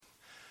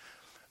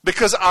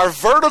Because our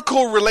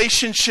vertical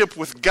relationship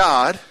with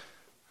God,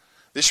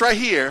 this right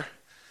here,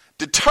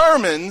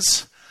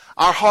 determines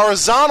our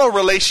horizontal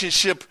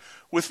relationship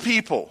with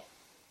people.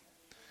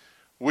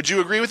 Would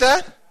you agree with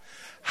that?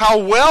 How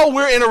well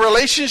we're in a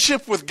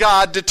relationship with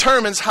God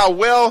determines how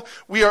well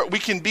we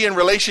can be in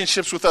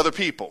relationships with other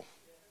people.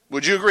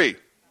 Would you agree?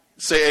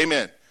 Say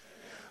amen.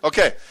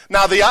 Okay.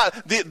 Now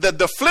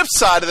the flip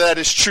side of that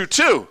is true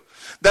too.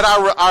 That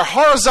our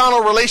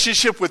horizontal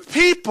relationship with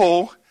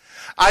people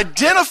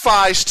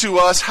identifies to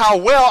us how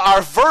well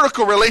our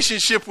vertical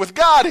relationship with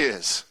God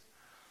is.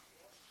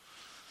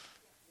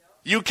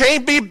 You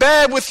can't be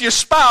bad with your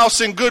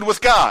spouse and good with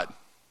God.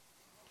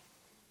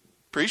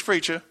 Preach,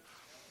 preacher.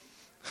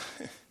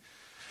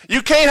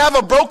 You can't have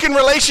a broken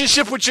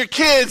relationship with your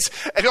kids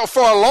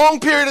for a long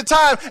period of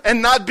time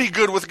and not be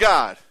good with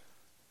God.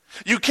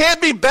 You can't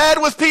be bad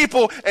with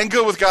people and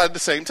good with God at the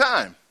same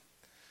time.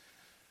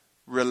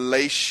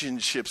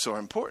 Relationships are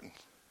important.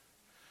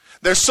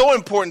 They're so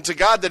important to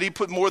God that he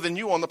put more than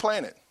you on the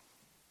planet.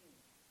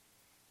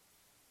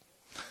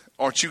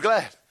 Aren't you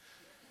glad?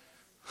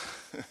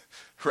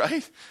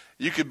 Right?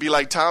 You could be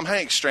like Tom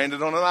Hanks,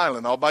 stranded on an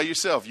island all by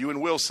yourself, you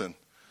and Wilson.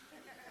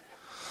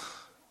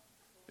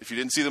 If you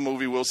didn't see the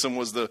movie, Wilson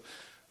was the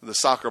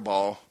soccer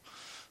ball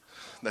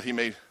that he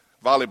made,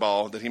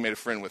 volleyball that he made a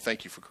friend with.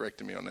 Thank you for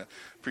correcting me on that.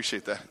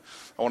 Appreciate that.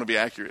 I want to be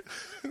accurate.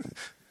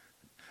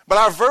 But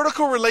our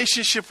vertical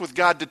relationship with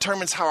God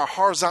determines how our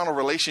horizontal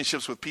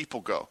relationships with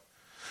people go.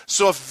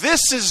 So if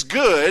this is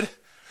good,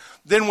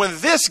 then when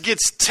this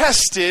gets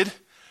tested,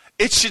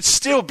 it should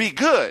still be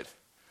good.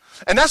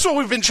 And that's what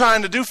we've been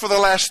trying to do for the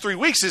last 3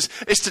 weeks is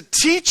to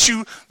teach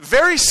you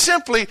very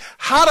simply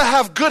how to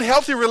have good,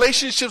 healthy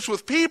relationships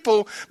with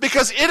people,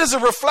 because it is a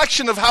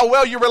reflection of how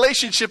well your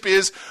relationship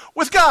is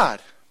with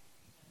God.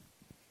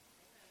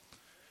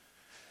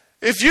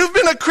 If you've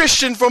been a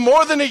Christian for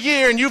more than a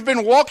year and you've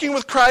been walking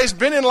with Christ,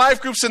 been in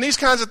life groups and these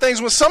kinds of things,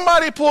 when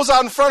somebody pulls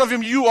out in front of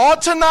him, you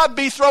ought to not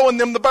be throwing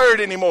them the bird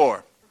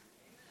anymore.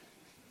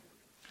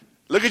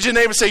 Look at your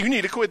neighbor and say, you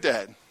need to quit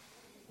that.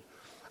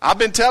 I've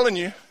been telling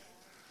you.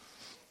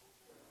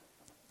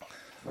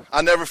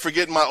 I'll never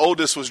forget, my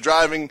oldest was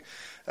driving,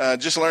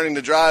 just learning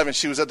to drive, and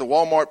she was at the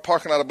Walmart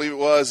parking lot, I believe it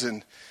was,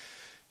 and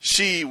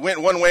she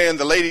went one way, and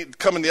the lady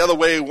coming the other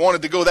way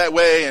wanted to go that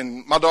way,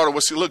 and my daughter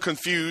was a little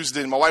confused,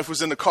 and my wife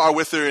was in the car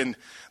with her, and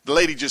the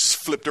lady just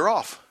flipped her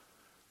off.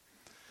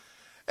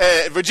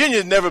 Virginia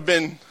had never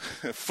been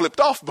flipped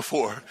off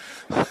before.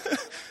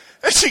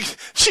 And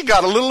she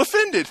got a little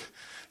offended.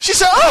 She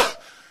said, oh,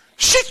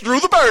 she threw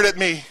the bird at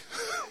me.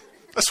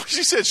 That's what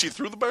she said, she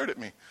threw the bird at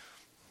me.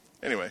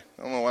 Anyway,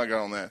 I don't know why I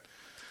got on that.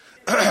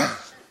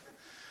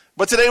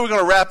 But today we're going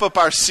to wrap up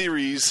our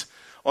series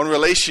on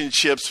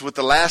relationships with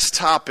the last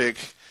topic.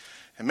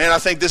 And man, I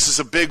think this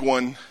is a big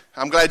one.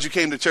 I'm glad you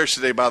came to church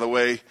today, by the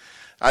way.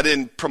 I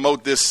didn't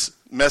promote this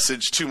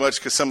message too much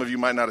because some of you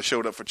might not have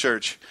showed up for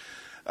church.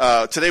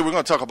 Today we're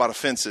going to talk about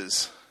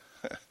offenses.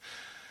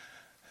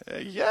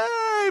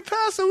 Yay,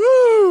 Pastor,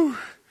 woo!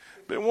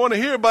 Been wanting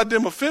to hear about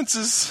them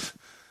offenses.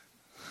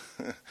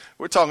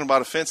 We're talking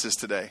about offenses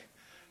today.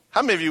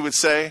 How many of you would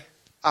say,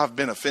 I've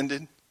been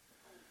offended?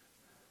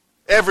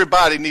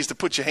 Everybody needs to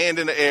put your hand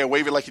in the air,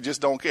 wave it like you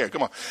just don't care.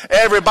 Come on.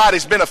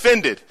 Everybody's been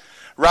offended,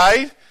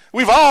 right?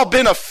 We've all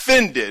been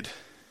offended.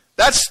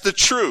 That's the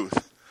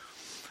truth.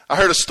 I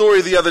heard a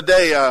story the other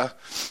day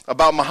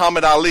about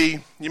Muhammad Ali.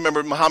 You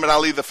remember Muhammad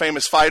Ali, the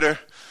famous fighter?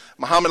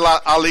 Muhammad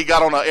Ali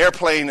got on an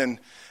airplane and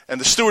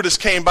the stewardess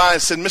came by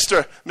and said,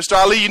 Mr.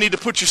 Ali, you need to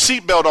put your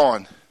seatbelt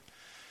on.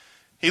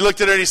 He looked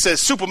at her and he said,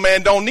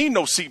 Superman don't need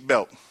no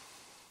seatbelt.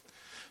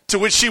 To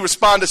which she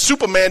responded,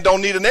 Superman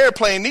don't need an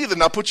airplane neither.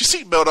 Now put your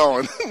seatbelt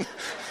on.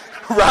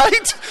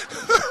 Right?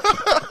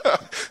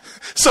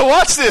 So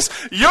watch this.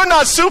 You're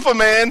not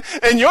Superman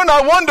and you're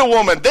not Wonder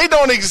Woman. They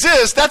don't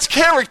exist. That's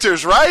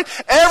characters, right?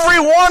 Every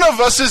one of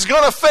us is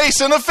going to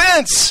face an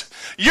offense.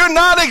 You're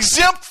not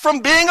exempt from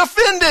being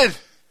offended.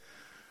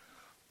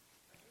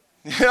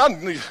 Yeah,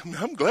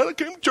 I'm glad I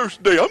came to church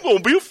today. I'm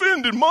going to be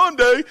offended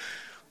Monday.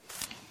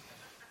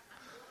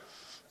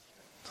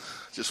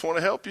 Just want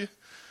to help you.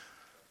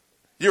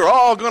 You're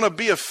all going to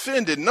be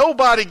offended.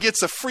 Nobody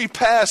gets a free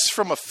pass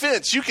from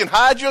offense. You can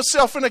hide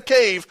yourself in a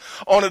cave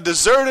on a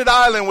deserted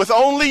island with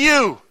only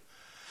you.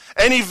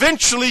 And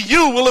eventually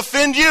you will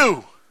offend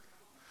you.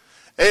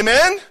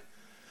 Amen?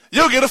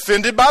 You'll get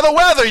offended by the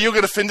weather. You'll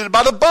get offended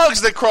by the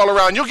bugs that crawl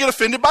around. You'll get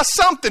offended by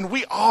something.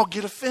 We all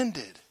get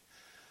offended.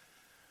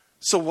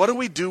 So what do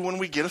we do when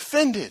we get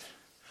offended?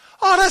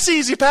 Oh, that's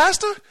easy,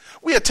 Pastor.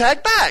 We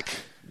attack back.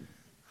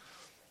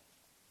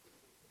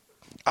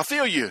 I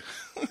feel you.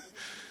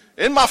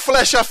 In my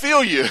flesh, I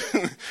feel you.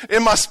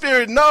 In my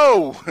spirit,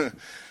 no.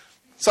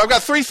 So I've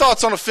got 3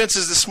 thoughts on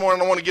offenses this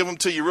morning. I want to give them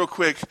to you real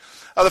quick.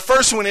 The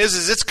first one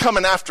is it's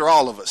coming after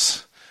all of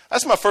us.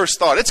 That's my first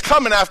thought. It's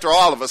coming after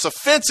all of us.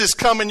 Offense is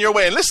coming your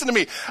way. And listen to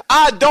me.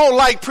 I don't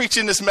like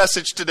preaching this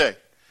message today.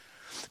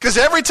 Because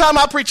every time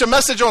I preach a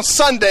message on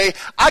Sunday,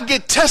 I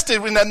get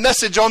tested with that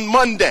message on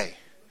Monday.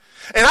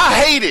 And I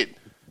hate it.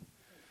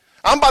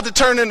 I'm about to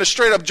turn into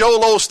straight up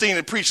Joel Osteen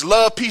and preach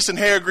love, peace, and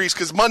hair grease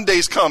because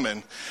Monday's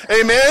coming.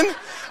 Amen?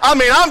 I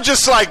mean, I'm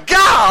just like,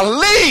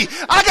 golly,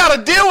 I got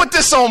to deal with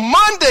this on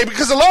Monday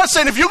because the Lord's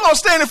saying if you're going to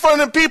stand in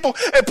front of them people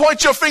and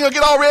point your finger and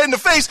get all red in the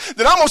face,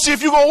 then I'm going to see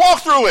if you're going to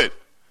walk through it.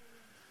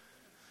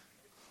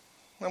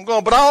 I'm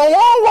going, but I don't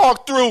want to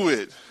walk through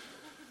it.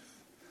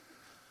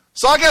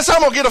 So I guess I'm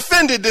going to get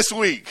offended this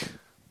week.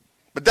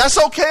 But that's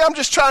okay. I'm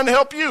just trying to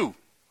help you.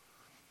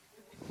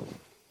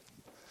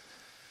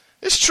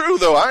 It's true,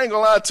 though. I ain't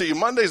going to lie to you.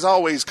 Monday's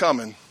always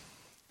coming.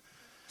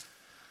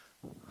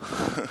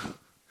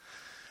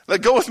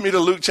 Go with me to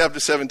Luke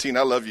chapter 17.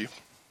 I love you.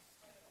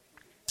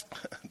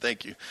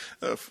 Thank you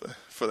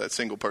for that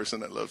single person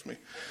that loves me.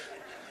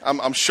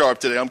 I'm sharp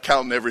today. I'm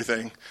counting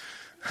everything.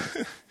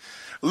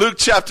 Luke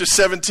chapter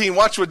 17.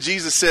 Watch what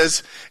Jesus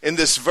says in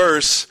this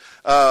verse.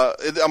 I'm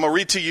going to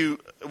read to you.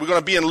 We're going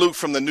to be in Luke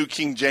from the New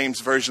King James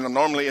Version. I'm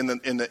normally in the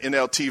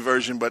NLT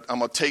version, but I'm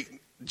going to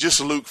take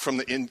just Luke from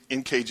the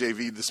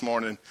NKJV this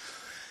morning.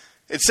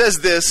 It says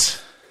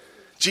this,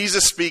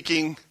 Jesus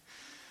speaking.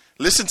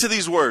 Listen to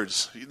these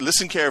words.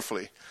 Listen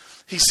carefully.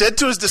 He said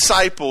to his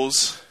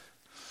disciples,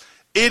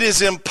 "It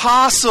is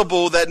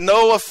impossible that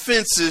no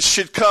offenses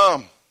should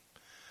come."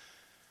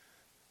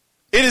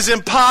 It is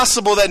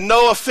impossible that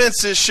no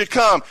offenses should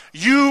come.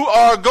 You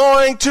are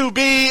going to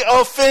be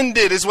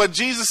offended, is what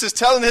Jesus is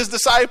telling his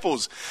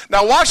disciples.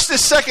 Now watch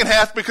this second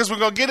half because we're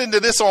going to get into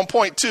this on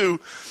point 2.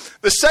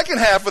 The second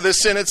half of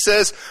this sentence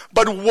says,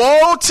 "But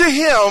woe to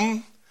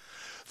him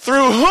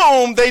through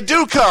whom they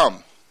do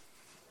come."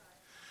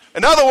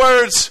 In other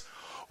words,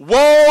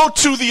 woe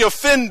to the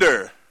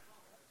offender.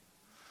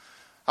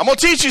 I'm going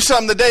to teach you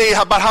something today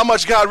about how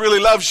much God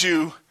really loves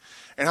you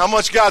and how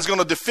much God's going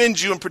to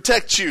defend you and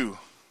protect you.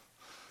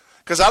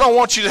 Because I don't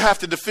want you to have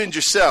to defend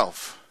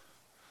yourself.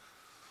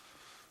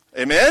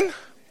 Amen?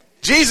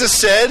 Jesus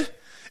said,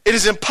 it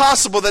is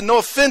impossible that no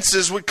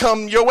offenses would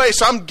come your way.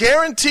 So I'm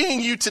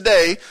guaranteeing you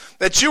today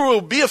that you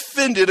will be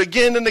offended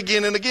again and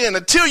again and again.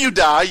 Until you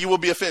die, you will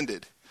be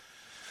offended.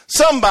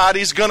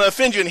 Somebody's going to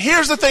offend you. And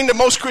here's the thing that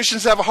most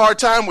Christians have a hard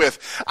time with.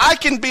 I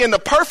can be in the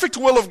perfect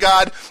will of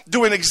God,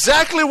 doing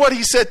exactly what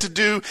he said to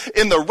do,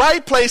 in the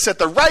right place at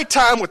the right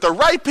time with the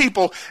right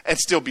people, and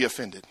still be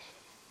offended.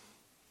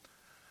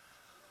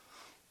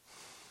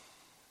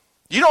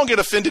 You don't get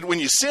offended when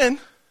you sin.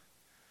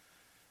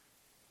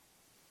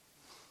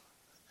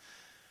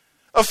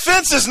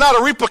 Offense is not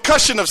a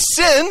repercussion of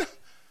sin.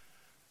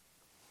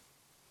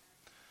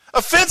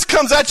 Offense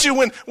comes at you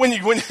when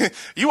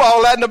you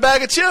all that in a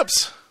bag of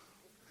chips.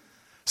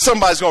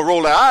 Somebody's going to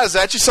roll their eyes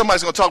at you.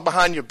 Somebody's going to talk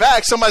behind your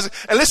back.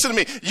 And listen to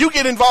me, you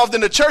get involved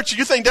in the church,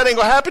 you think that ain't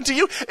going to happen to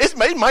you? It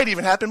might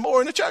even happen more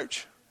in the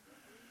church.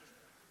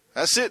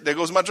 That's it. There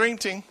goes my dream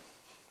team.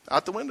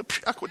 Out the window.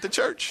 I quit the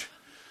church.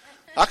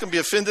 I can be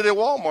offended at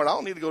Walmart. I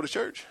don't need to go to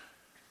church.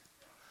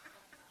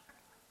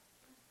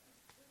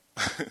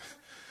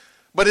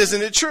 But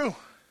isn't it true?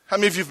 How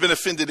many of you have been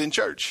offended in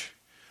church?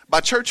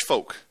 By church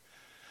folk?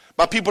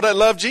 By people that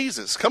love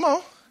Jesus? Come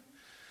on.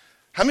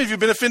 How many of you have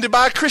been offended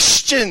by a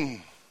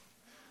Christian?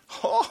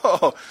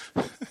 Oh,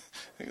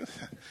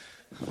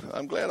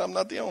 I'm glad I'm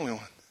not the only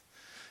one.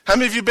 How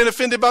many of you have been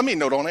offended by me?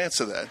 No, don't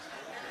answer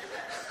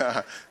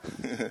that.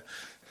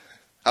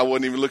 I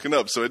wasn't even looking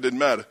up, so it didn't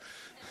matter.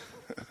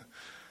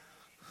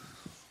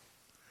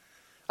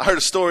 I heard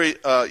a story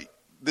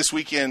this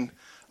weekend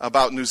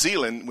about New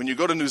Zealand. When you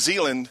go to New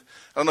Zealand,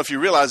 I don't know if you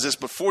realize this,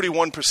 but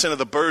 41% of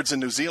the birds in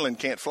New Zealand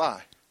can't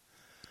fly.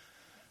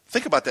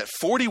 Think about that.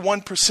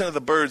 41% of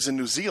the birds in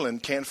New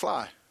Zealand can't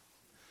fly.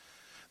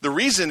 The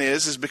reason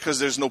is because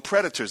there's no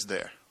predators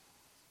there.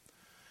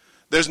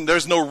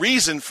 There's no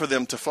reason for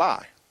them to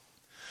fly.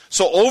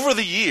 So over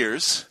the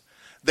years,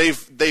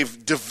 they've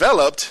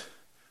developed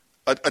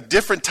a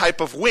different type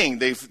of wing.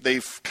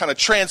 They've kind of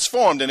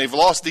transformed, and they've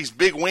lost these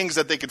big wings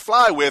that they could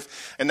fly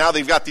with, and now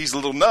they've got these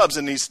little nubs.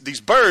 And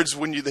these birds,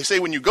 they say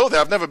when you go there,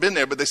 I've never been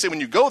there, but they say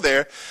when you go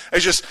there,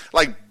 there's just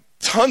like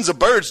tons of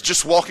birds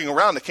just walking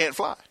around that can't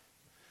fly.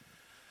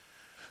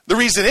 The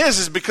reason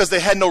is because they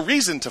had no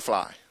reason to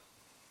fly.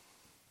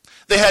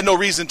 They had no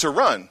reason to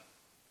run.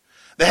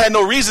 They had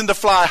no reason to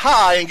fly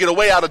high and get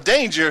away out of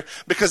danger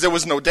because there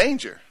was no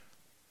danger.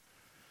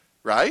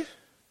 Right?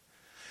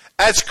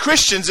 As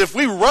Christians, if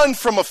we run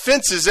from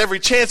offenses every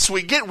chance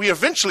we get, we're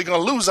eventually going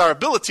to lose our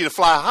ability to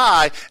fly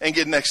high and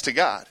get next to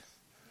God.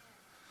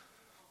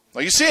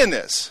 Are you seeing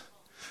this?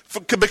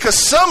 Because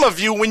some of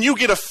you, when you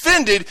get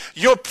offended,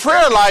 your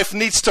prayer life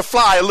needs to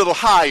fly a little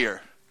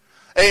higher.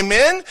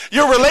 Amen?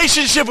 Your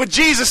relationship with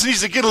Jesus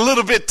needs to get a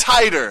little bit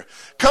tighter.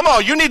 Come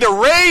on, you need to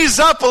raise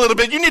up a little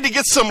bit. You need to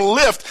get some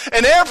lift.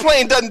 An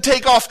airplane doesn't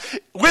take off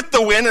with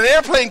the wind. An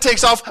airplane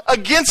takes off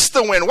against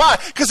the wind. Why?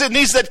 Because it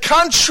needs that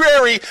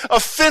contrary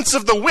offense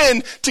of the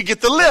wind to get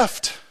the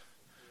lift.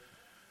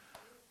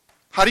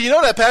 How do you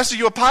know that, Pastor?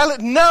 You a pilot?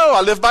 No,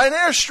 I live by an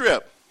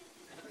airstrip.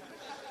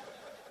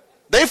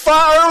 They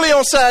fly early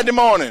on Saturday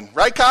morning.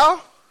 Right,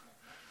 Kyle?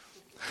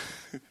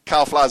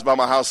 Kyle flies by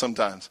my house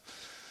sometimes.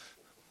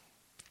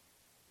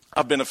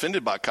 I've been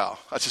offended by Kyle.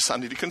 I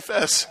need to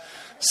confess.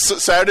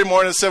 Saturday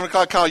morning at 7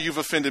 o'clock, Kyle, you've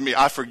offended me.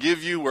 I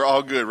forgive you. We're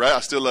all good, right? I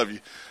still love you.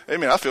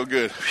 Amen. I feel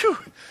good. Whew.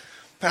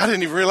 I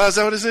didn't even realize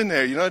that was in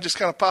there. You know, it just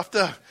kind of popped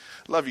up.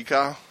 Love you,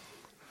 Kyle.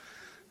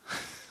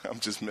 I'm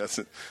just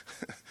messing.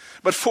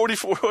 But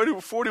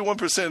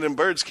 41% of them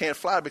birds can't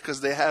fly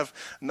because they have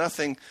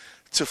nothing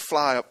to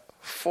fly up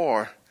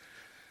for.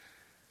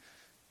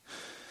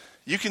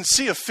 You can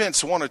see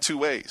offense one or two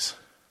ways.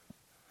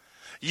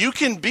 You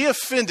can be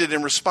offended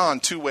and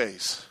respond two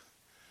ways.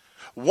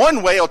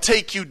 One way will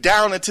take you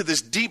down into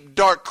this deep,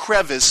 dark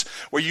crevice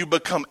where you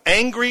become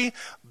angry,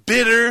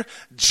 bitter,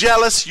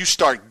 jealous. You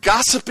start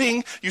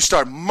gossiping. You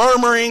start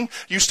murmuring.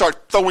 You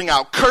start throwing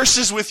out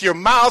curses with your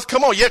mouth.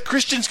 Come on, yet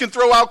Christians can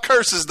throw out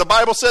curses. The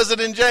Bible says it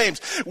in James.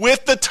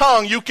 With the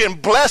tongue, you can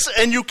bless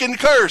and you can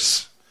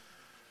curse.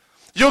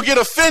 You'll get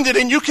offended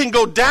and you can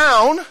go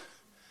down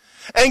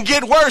and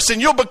get worse, and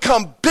you'll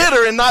become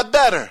bitter and not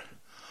better.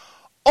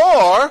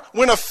 Or,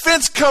 when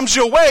offense comes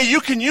your way,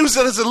 you can use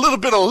it as a little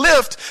bit of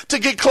lift to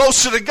get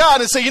closer to God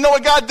and say, you know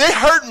what, God, they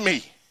hurt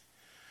me.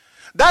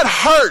 That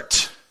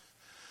hurt.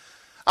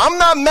 I'm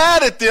not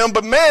mad at them,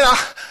 but man,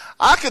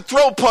 I could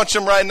throw punch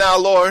them right now,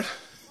 Lord.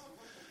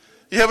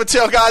 You ever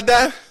tell God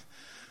that?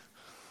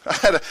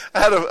 I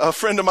had a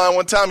friend of mine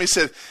one time, he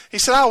said,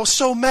 I was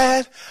so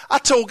mad, I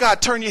told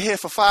God, turn your head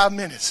for 5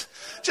 minutes.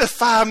 Just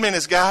 5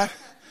 minutes, God.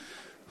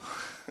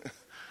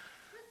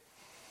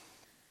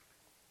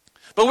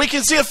 But we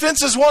can see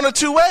offenses one or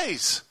two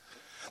ways.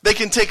 They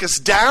can take us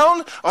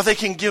down or they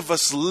can give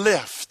us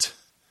lift.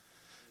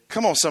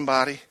 Come on,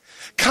 somebody.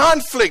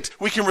 Conflict,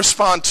 we can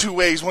respond two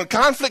ways. When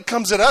conflict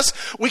comes at us,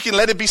 we can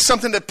let it be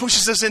something that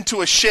pushes us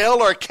into a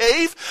shell or a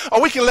cave,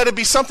 or we can let it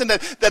be something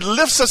that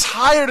lifts us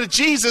higher to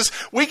Jesus.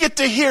 We get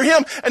to hear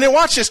him. And then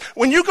watch this.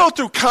 When you go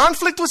through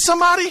conflict with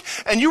somebody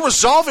and you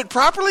resolve it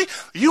properly,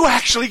 you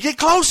actually get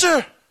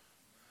closer.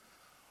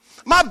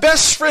 My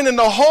best friend in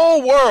the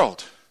whole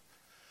world,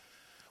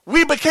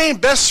 we became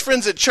best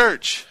friends at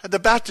church, at the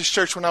Baptist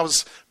church, when I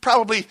was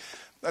probably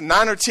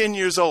 9 or 10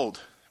 years old.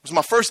 It was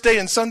my first day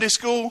in Sunday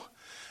school,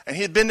 and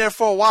he had been there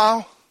for a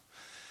while,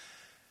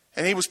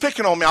 and he was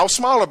picking on me. I was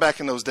smaller back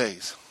in those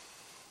days.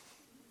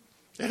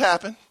 It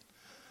happened.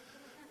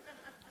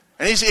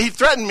 And he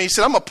threatened me. He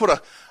said, I'm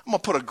gonna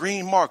put a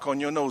green mark on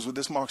your nose with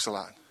this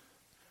Marks-A-Lot.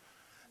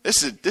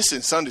 This is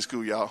in Sunday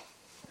school, y'all.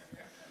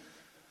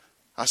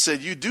 I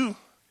said, you do,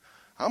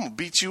 I'm gonna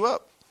beat you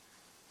up.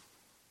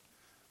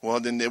 Well,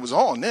 then it was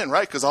on then,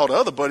 right? Because all the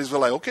other buddies were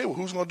like, okay, well,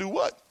 who's going to do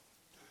what?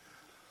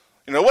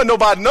 You know,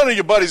 none of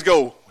your buddies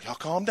go, well, y'all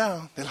calm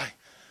down. They're like,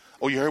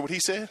 oh, you heard what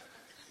he said?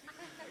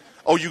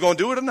 Oh, you going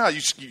to do it or not?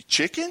 You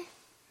chicken?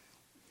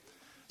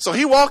 So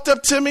he walked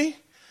up to me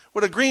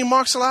with a green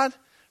Marks-A-Lot,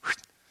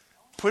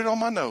 put it on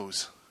my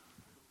nose.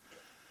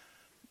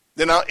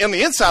 Then on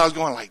the inside, I was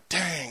going like,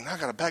 dang, I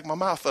got to back my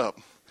mouth up.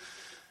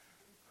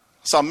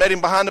 So I met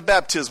him behind the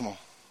baptismal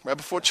right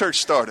before church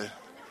started.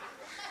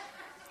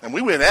 And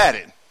we went at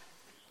it.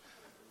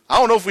 I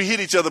don't know if we hit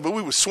each other, but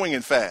we were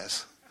swinging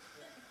fast.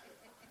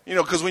 You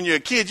know, because when you're a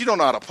kid, you don't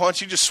know how to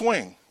punch. You just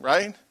swing,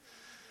 right?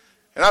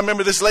 And I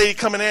remember this lady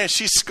coming in, and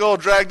she skull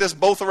dragged us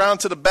both around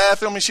to the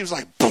bathroom, and she was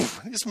like,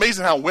 poof. It's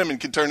amazing how women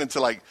can turn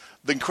into like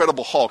the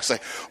Incredible Hulk. Say,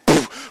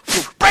 poof,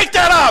 poof, break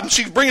that up. And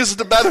she brings us to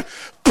the bathroom.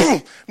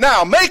 Boom.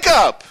 Now, make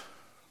up.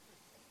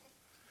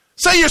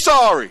 Say you're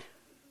sorry.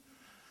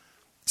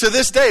 To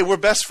this day, we're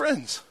best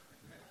friends.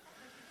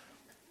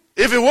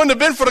 If it wouldn't have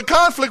been for the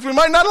conflict, we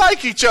might not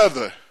like each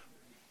other.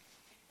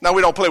 Now,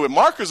 we don't play with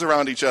markers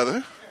around each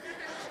other,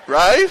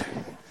 right?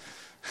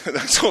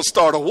 That's going to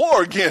start a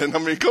war again. I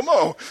mean, come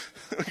on.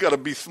 We got to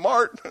be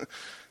smart.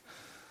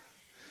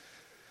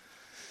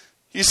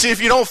 You see,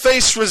 if you don't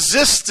face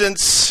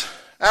resistance,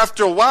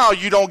 after a while,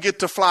 you don't get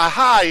to fly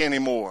high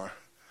anymore.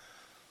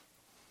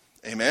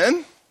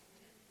 Amen?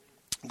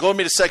 Go with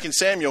me to 2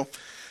 Samuel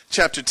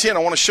chapter 10. I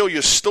want to show you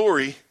a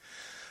story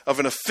of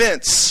an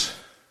offense.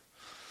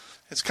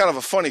 It's kind of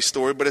a funny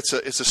story, but it's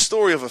a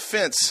story of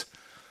offense.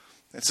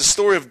 It's a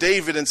story of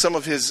David and some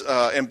of his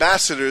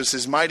ambassadors,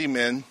 his mighty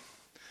men.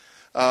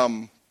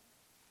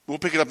 We'll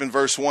pick it up in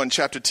verse 1,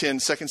 chapter 10,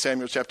 2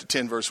 Samuel chapter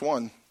 10, verse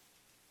 1.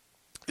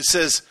 It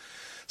says,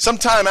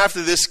 sometime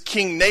after this,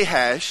 King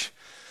Nahash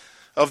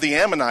of the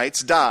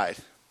Ammonites died,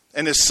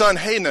 and his son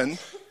Hanun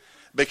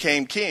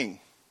became king.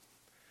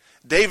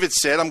 David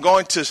said, I'm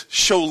going to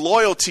show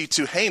loyalty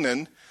to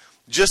Hanun,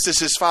 just as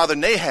his father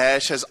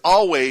Nahash was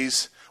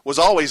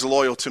always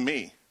loyal to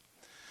me.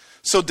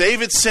 So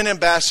David sent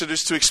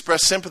ambassadors to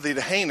express sympathy to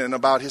Hanun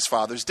about his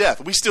father's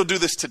death. We still do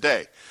this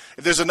today.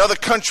 If there's another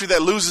country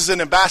that loses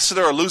an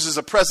ambassador or loses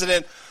a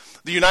president,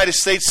 the United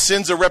States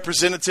sends a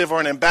representative or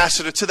an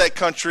ambassador to that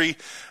country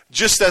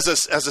just as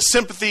a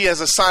sympathy, as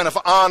a sign of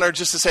honor,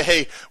 just to say,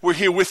 hey, we're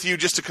here with you,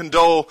 just to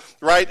condole,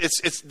 right?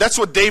 That's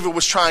what David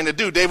was trying to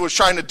do. David was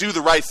trying to do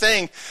the right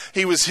thing.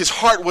 His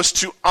heart was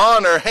to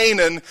honor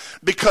Hanun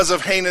because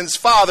of Hanun's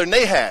father,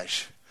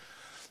 Nahash.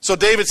 So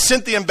David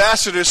sent the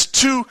ambassadors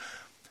to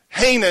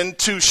Hanun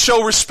to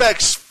show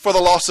respects for the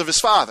loss of his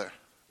father.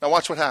 Now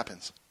watch what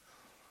happens.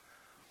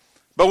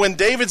 But when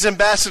David's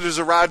ambassadors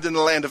arrived in the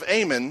land of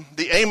Ammon,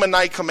 the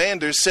Ammonite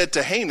commanders said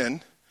to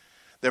Hanun,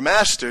 their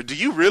master, do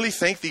you really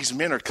think these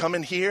men are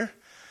coming here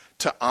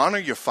to honor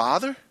your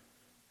father?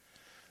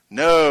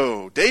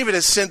 No, David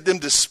has sent them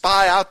to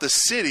spy out the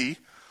city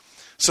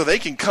so they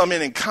can come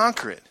in and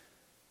conquer it.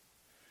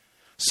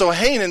 So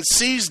Hanun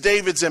seized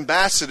David's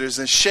ambassadors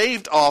and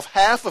shaved off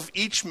half of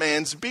each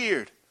man's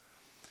beard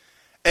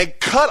and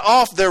cut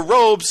off their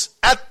robes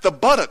at the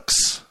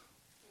buttocks.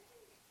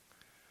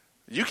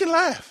 You can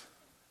laugh.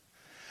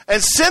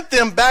 And sent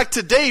them back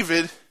to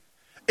David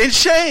in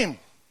shame.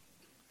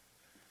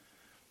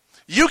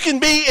 You can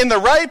be in the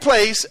right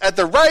place at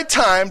the right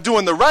time,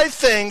 doing the right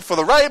thing for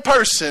the right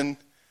person,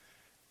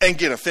 and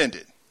get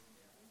offended.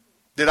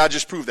 Did I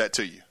just prove that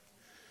to you?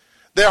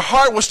 Their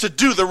heart was to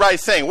do the right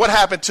thing. What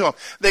happened to them?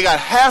 They got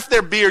half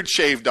their beard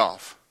shaved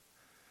off.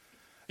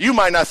 You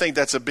might not think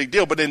that's a big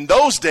deal, but in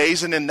those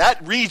days and in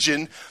that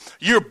region,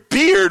 your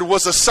beard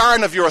was a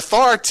sign of your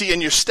authority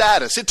and your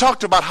status. It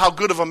talked about how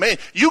good of a man.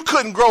 You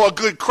couldn't grow a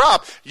good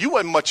crop. You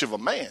wasn't much of a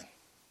man.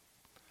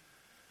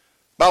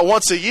 About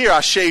once a year, I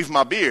shave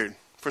my beard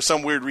for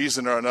some weird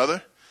reason or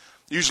another.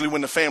 Usually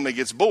when the family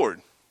gets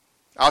bored.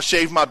 I'll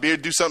shave my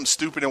beard, do something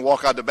stupid, and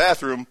walk out the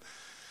bathroom.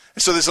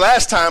 And so this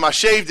last time, I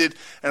shaved it,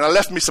 and I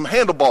left me some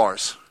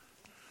handlebars.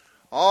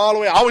 All the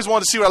way. I always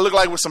wanted to see what I look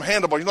like with some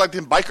handlebars. You know, like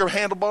them biker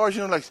handlebars,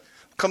 you know, like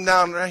come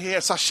down right here.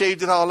 So I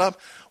shaved it all up,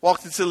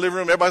 walked into the living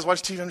room. Everybody's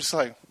watching TV. I'm just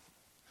like,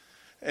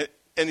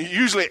 and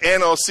usually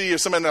Anna will see or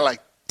somebody, and they're like,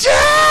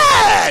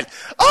 Dad!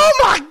 Oh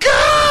my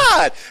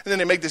God! And then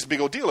they make this big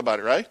old deal about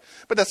it, right?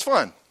 But that's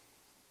fun.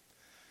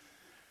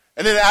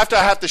 And then after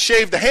I have to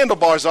shave the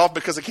handlebars off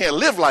because I can't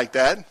live like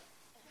that,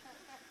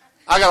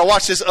 I got to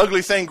watch this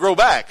ugly thing grow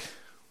back.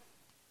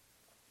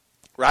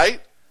 Right?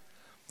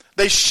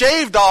 They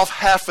shaved off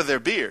half of their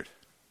beard.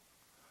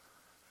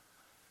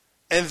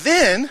 And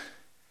then,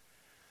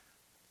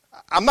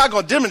 I'm not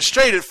going to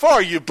demonstrate it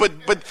for you, but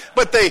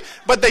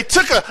they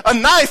took a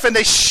knife and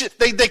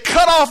they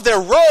cut off their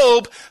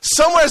robe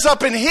somewhere's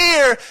up in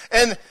here,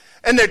 and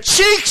their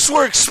cheeks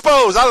were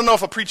exposed. I don't know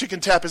if a preacher can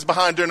tap his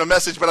behind during a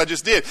message, but I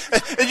just did.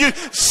 And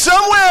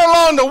somewhere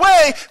along the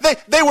way,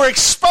 they were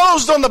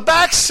exposed on the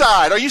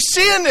backside. Are you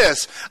seeing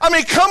this? I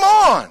mean, come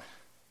on.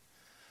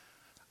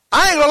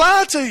 I ain't gonna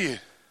lie to you.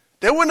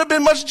 There wouldn't have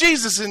been much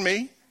Jesus in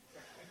me.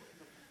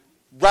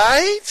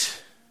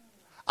 Right?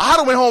 I'd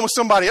have went home with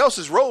somebody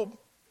else's robe.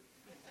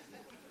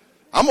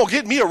 I'm going to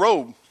get me a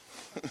robe.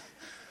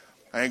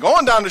 I ain't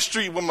going down the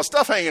street with my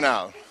stuff hanging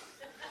out.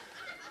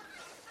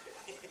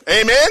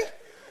 Amen?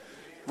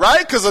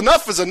 Right? Because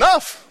enough is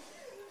enough.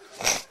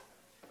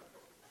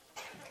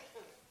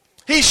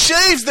 He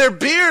shaves their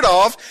beard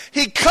off.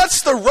 He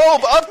cuts the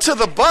robe up to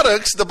the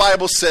buttocks, the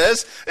Bible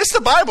says. It's the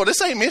Bible. This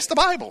ain't me. It's the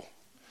Bible.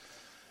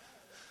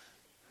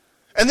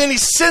 And then he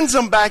sends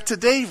them back to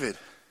David.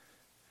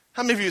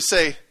 How many of you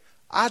say,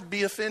 I'd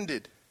be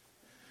offended?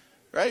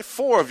 Right?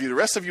 4 of you. The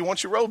rest of you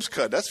want your robes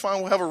cut. That's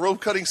fine. We'll have a robe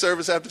cutting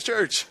service after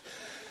church.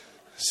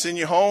 Send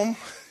you home.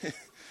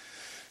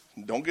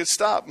 Don't get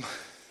stopped.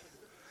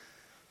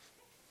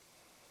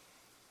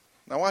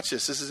 Now watch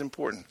this. This is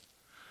important.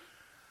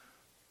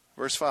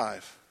 Verse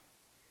 5.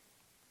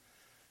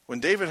 When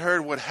David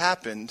heard what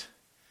happened,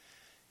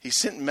 he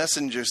sent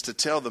messengers to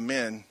tell the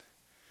men,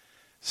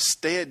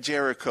 stay at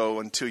Jericho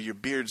until your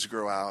beards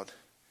grow out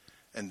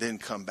and then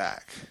come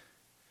back.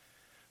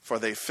 For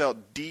they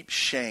felt deep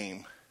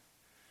shame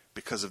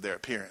because of their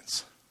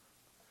appearance.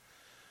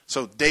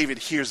 So David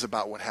hears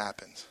about what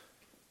happened.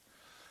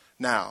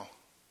 Now,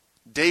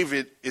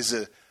 David is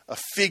a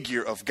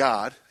figure of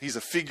God. He's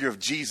a figure of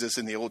Jesus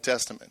in the Old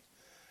Testament.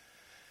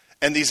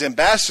 And these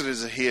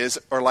ambassadors of his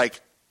are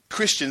like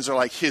Christians, are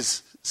like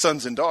his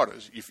sons and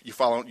daughters. You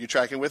following? You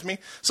tracking with me?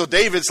 So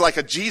David's like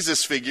a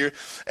Jesus figure,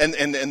 and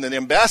the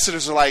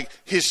ambassadors are like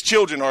his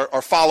children,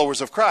 are followers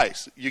of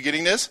Christ. You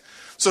getting this?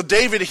 So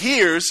David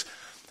hears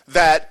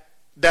that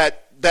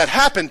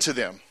happened to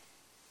them,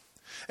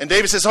 and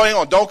David says, "Oh, hang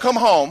on, don't come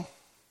home.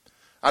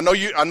 I know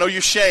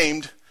you're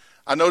shamed.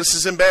 I know this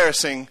is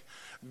embarrassing.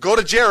 Go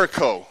to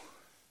Jericho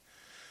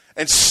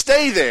and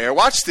stay there.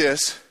 Watch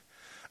this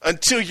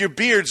until your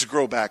beards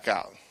grow back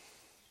out."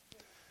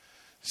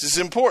 This is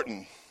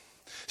important.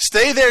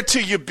 Stay there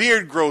till your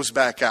beard grows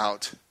back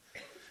out.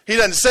 He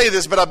doesn't say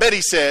this, but I bet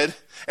he said,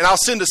 and I'll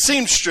send a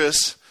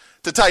seamstress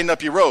to tighten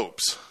up your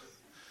robes.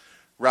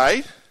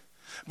 Right?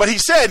 But he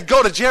said,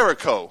 go to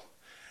Jericho.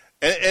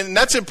 And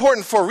that's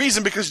important for a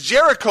reason, because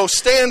Jericho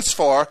stands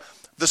for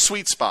the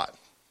sweet spot.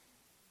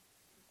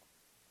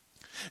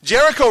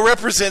 Jericho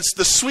represents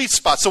the sweet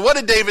spot. So what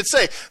did David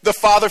say? The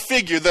father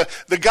figure,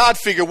 the God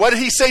figure. What did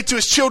he say to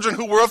his children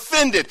who were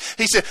offended?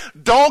 He said,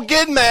 don't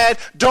get mad,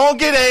 don't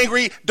get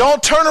angry,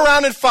 don't turn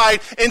around and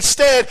fight.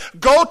 Instead,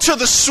 go to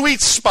the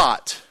sweet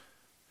spot.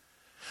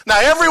 Now,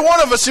 every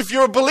one of us, if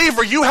you're a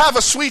believer, you have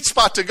a sweet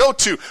spot to go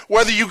to.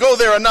 Whether you go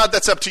there or not,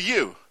 that's up to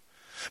you.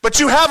 But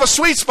you have a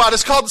sweet spot.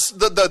 It's called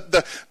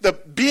the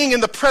being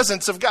in the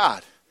presence of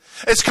God.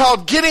 It's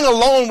called getting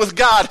alone with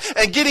God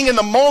and getting in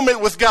the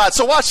moment with God.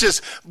 So watch this.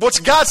 What's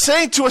God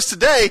saying to us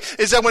today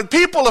is that when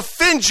people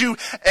offend you,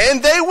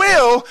 and they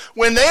will,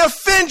 when they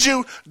offend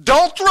you,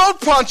 don't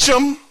throat punch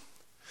them.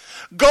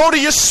 Go to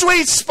your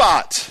sweet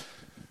spot.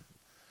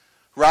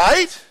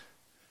 Right?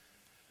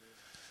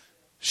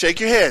 Shake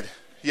your head.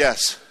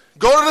 Yes.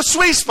 Go to the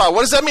sweet spot.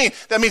 What does that mean?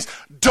 That means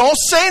don't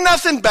say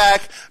nothing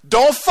back.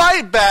 Don't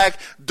fight back.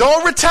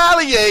 Don't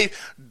retaliate.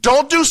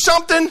 Don't do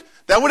something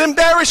that would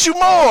embarrass you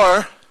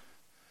more.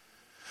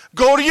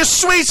 Go to your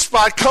sweet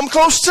spot. Come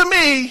close to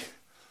me.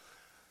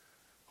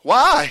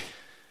 Why?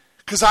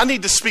 Because I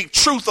need to speak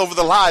truth over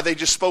the lie they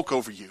just spoke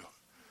over you.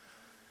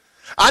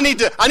 I need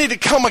to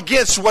come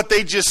against what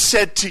they just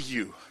said to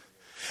you.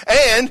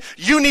 And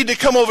you need to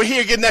come over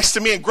here, get next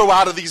to me, and grow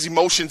out of these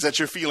emotions that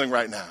you're feeling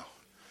right now.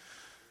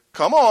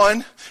 Come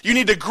on. You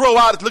need to grow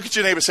out. Look at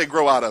your neighbor, say,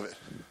 grow out of it.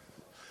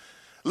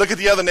 Look at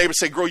the other neighbor,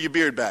 say, grow your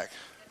beard back.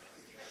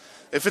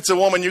 If it's a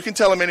woman, you can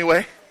tell him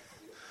anyway.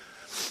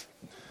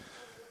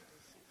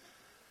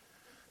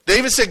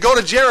 David said, go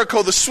to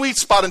Jericho, the sweet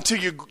spot, until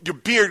your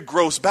beard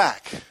grows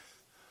back.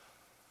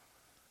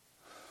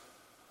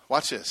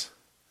 Watch this.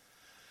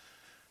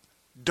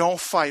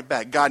 Don't fight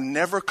back. God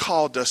never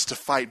called us to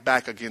fight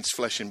back against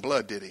flesh and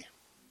blood, did he?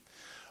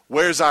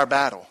 Where's our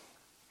battle?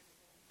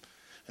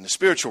 In the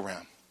spiritual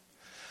realm.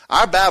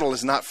 Our battle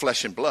is not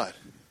flesh and blood.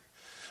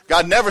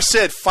 God never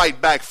said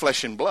fight back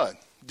flesh and blood,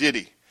 did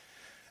he?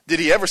 Did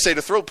he ever say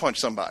to throat punch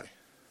somebody?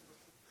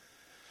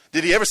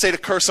 Did he ever say to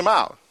curse them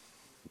out?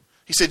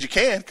 He said you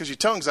can because your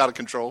tongue's out of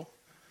control.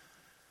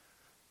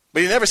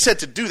 But he never said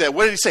to do that.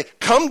 What did he say?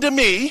 Come to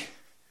me.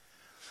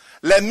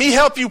 Let me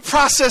help you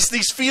process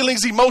these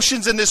feelings,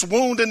 emotions, and this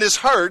wound and this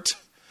hurt.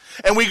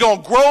 And we're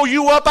going to grow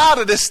you up out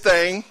of this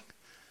thing.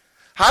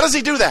 How does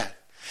he do that?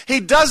 He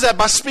does that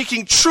by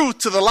speaking truth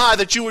to the lie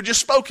that you were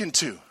just spoken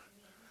to.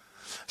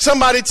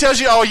 Somebody tells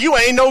you, oh, you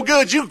ain't no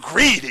good, you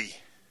greedy.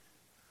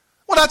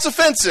 Well, that's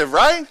offensive,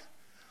 right?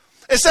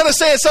 Instead of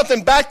saying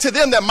something back to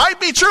them that might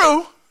be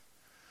true,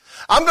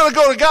 I'm going to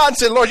go to God and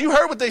say, Lord, you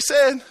heard what they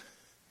said?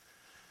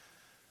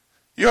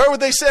 You heard what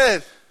they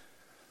said?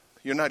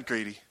 You're not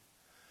greedy.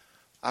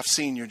 I've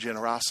seen your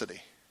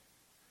generosity.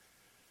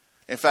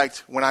 In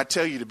fact, when I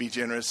tell you to be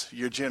generous,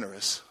 you're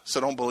generous. So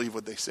don't believe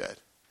what they said.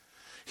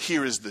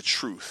 Here is the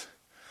truth.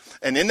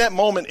 And in that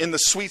moment, in the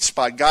sweet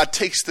spot, God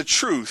takes the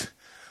truth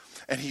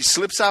and he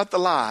slips out the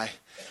lie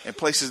and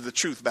places the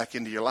truth back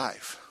into your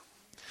life.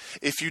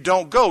 If you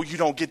don't go, you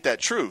don't get that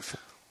truth.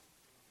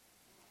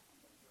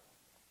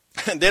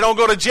 And they don't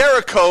go to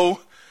Jericho,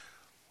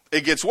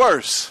 it gets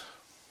worse.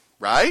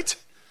 Right?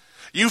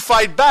 You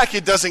fight back,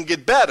 it doesn't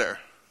get better.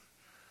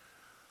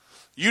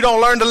 You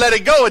don't learn to let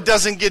it go, it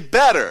doesn't get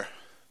better.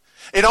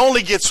 It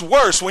only gets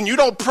worse. When you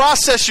don't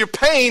process your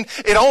pain,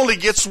 it only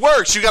gets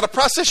worse. You got to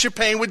process your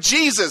pain with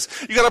Jesus.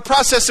 You got to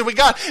process it with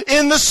God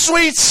in the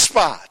sweet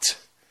spot.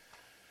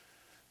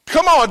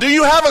 Come on, do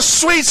you have a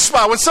sweet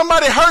spot? When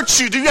somebody hurts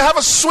you, do you have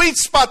a sweet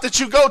spot that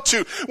you go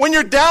to? When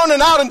you're down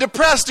and out and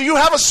depressed, do you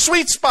have a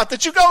sweet spot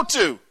that you go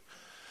to?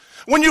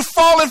 When you've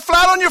fallen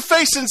flat on your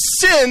face in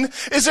sin,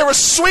 is there a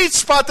sweet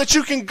spot that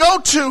you can go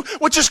to,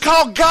 which is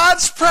called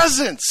God's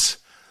presence?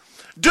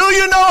 Do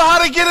you know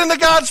how to get into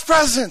God's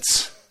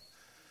presence?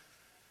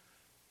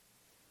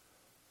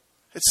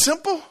 It's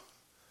simple.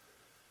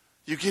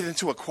 You get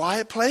into a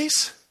quiet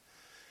place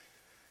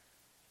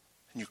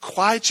and you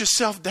quiet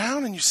yourself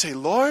down and you say,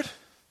 Lord,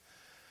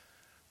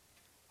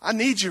 I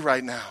need you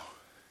right now.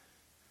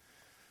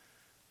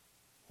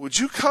 Would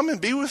you come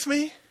and be with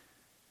me?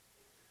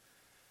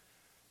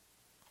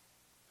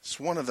 It's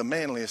one of the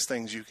manliest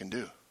things you can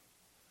do.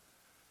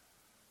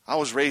 I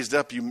was raised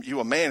up, you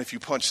a man if you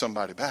punch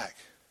somebody back.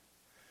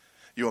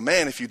 You're a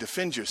man if you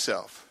defend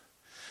yourself.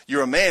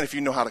 You're a man if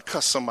you know how to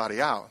cuss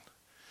somebody out.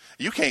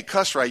 You can't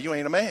cuss right, you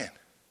ain't a man.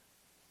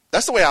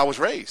 That's the way I was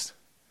raised.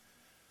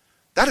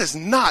 That is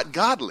not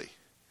godly.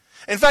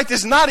 In fact,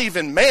 it's not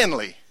even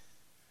manly.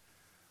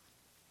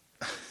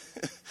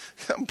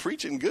 I'm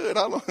preaching good.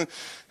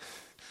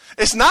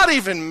 It's not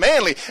even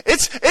manly.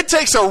 It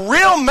takes a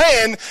real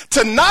man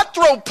to not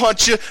throw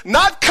punch you,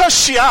 not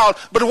cuss you out,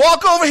 but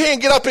walk over here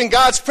and get up in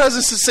God's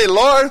presence and say,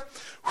 Lord,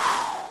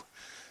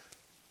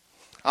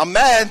 I'm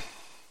mad.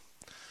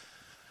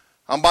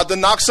 I'm about to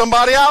knock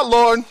somebody out,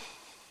 Lord.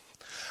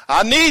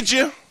 I need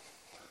you.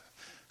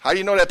 How do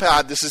you know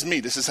that? This is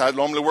me. This is how it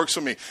normally works for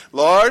me.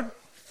 Lord,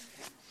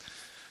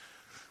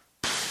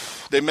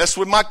 they messed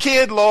with my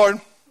kid,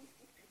 Lord.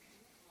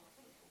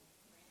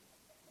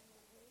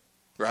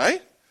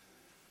 Right?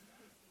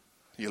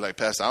 You're like,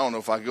 Pastor, I don't know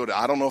if I could go there.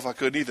 I don't know if I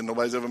could either.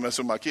 Nobody's ever messed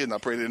with my kid, and I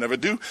pray they never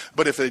do.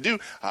 But if they do,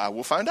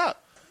 we'll find out.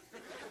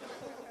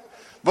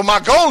 But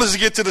my goal is to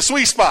get to the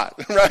sweet spot,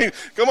 right?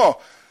 Come on.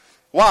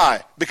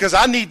 Why? Because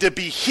I need to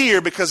be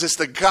here, because it's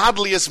the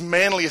godliest,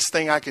 manliest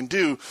thing I can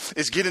do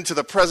is get into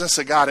the presence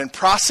of God and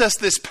process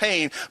this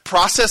pain,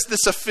 process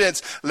this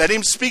offense, let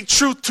him speak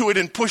truth to it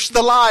and push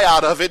the lie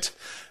out of it.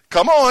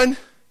 Come on.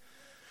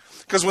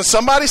 Because when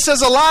somebody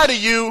says a lie to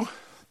you,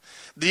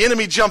 the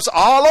enemy jumps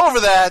all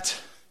over that.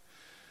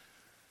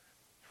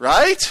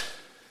 Right?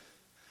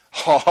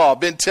 Oh,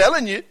 been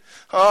telling you.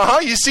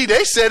 You see,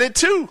 they said it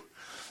too.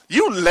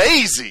 You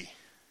lazy.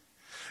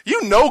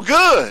 You no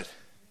good.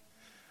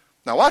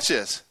 Now watch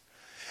this.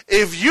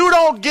 If you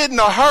don't get in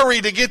a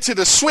hurry to get to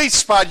the sweet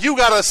spot, you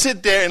got to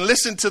sit there and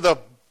listen to the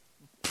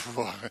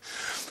bull of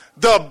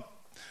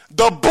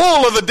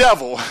the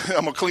devil.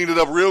 I'm going to clean it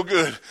up real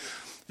good.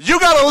 You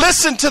got to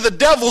listen to the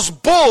devil's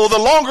bull the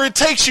longer it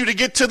takes you to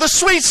get to the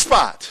sweet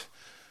spot.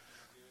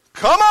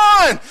 Come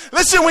on.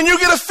 Listen, when you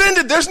get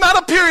offended, there's not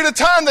a period of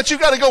time that you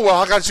got to go,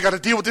 well, I just got to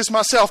deal with this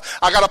myself.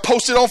 I got to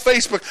post it on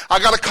Facebook. I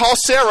got to call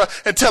Sarah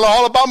and tell her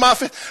all about my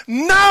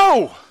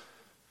No.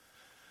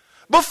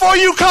 Before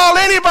you call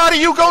anybody,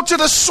 you go to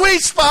the sweet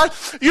spot,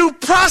 you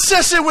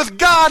process it with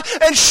God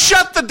and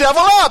shut the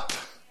devil up.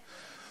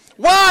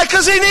 Why?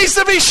 Because he needs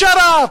to be shut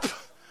up.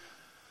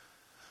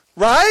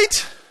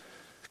 Right?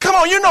 Come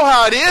on, you know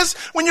how it is.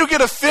 When you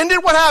get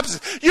offended, what happens?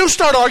 You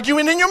start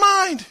arguing in your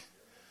mind.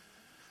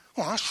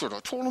 Well, I should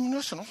have told him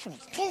this, and I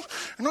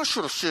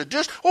should have said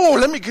this. Oh,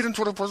 let me get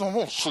into the person.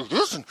 Oh, say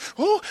this, and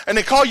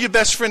they call you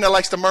best friend that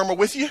likes to murmur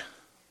with you.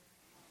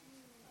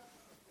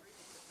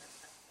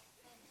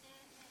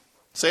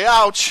 Say,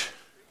 ouch.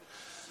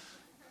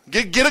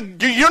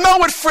 You know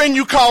what friend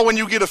you call when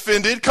you get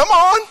offended. Come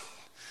on.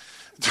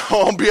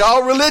 Don't be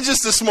all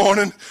religious this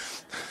morning.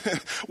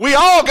 We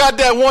all got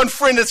that one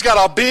friend that's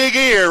got a big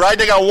ear, right?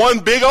 They got one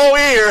big old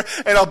ear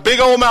and a big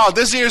old mouth.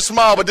 This ear's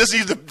small, but this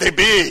ear's they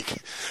big,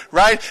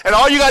 right? And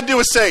all you got to do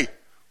is say,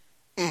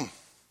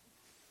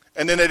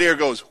 And then that ear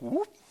goes,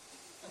 whoop.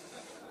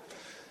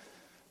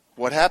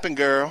 What happened,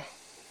 girl?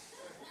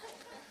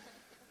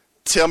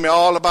 Tell me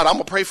all about it. I'm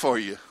going to pray for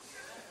you.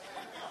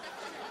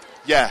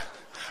 Yeah.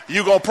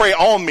 You going to pray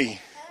on me.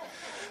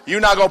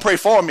 You're not going to pray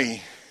for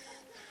me.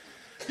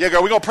 Yeah,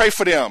 girl, we're going to pray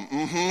for them.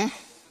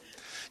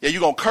 Yeah,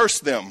 you're going to curse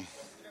them.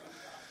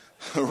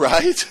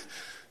 Right?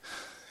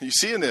 You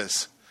seeing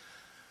this?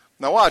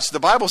 Now watch. The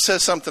Bible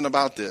says something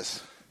about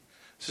this.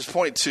 This is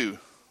point 2.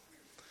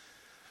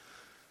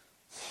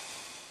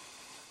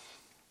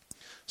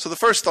 So the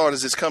first thought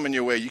is it's coming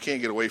your way. You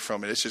can't get away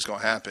from it. It's just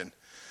going to happen.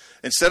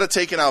 Instead of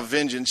taking out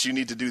vengeance, you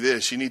need to do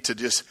this. You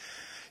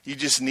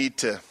just need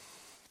to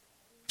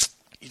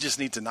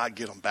not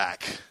get them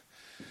back.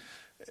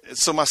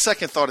 So my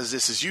second thought is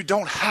this, is you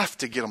don't have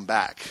to get them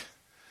back.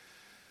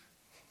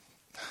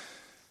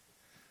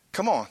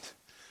 Come on.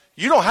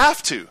 You don't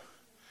have to.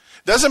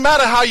 Doesn't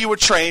matter how you were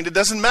trained. It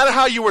doesn't matter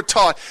how you were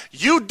taught.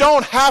 You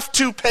don't have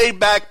to pay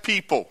back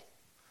people.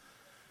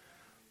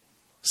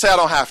 Say, I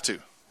don't have to.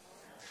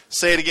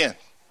 Say it again.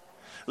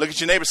 Look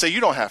at your neighbor, say, you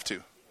don't have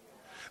to.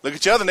 Look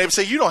at your other neighbor,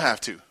 say, you don't have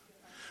to.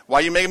 Why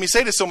are you making me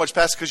say this so much,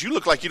 Pastor? Because you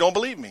look like you don't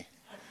believe me.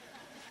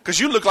 Because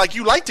you look like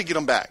you like to get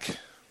them back.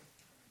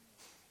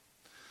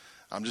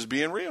 I'm just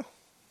being real.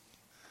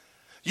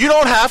 You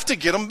don't have to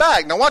get them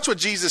back. Now watch what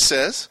Jesus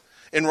says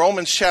in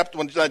Romans chapter,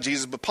 well, not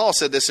Jesus, but Paul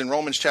said this in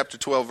Romans chapter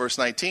 12, verse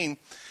 19.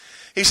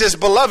 He says,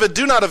 beloved,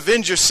 do not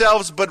avenge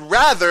yourselves, but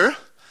rather,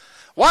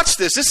 watch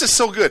this, this is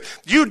so good.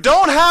 You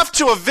don't have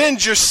to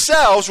avenge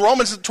yourselves,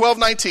 Romans 12,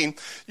 19.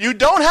 You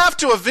don't have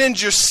to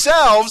avenge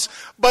yourselves,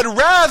 but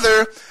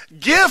rather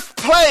give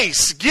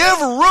place, give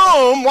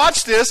room,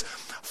 watch this,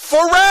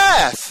 for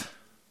wrath.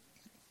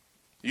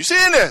 You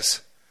seeing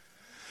this?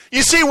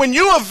 You see, when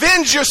you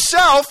avenge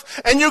yourself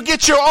and you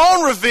get your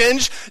own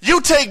revenge, you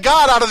take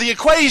God out of the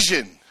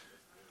equation.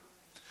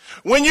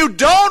 When you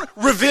don't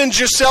revenge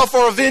yourself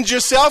or avenge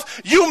yourself,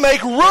 you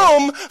make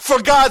room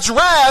for God's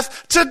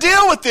wrath to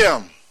deal with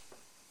them.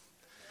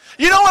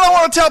 You know what I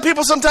want to tell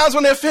people sometimes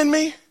when they offend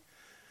me?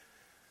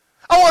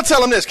 I want to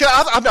tell them this.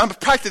 I've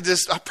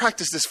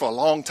practiced this for a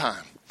long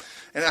time,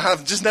 and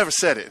I've just never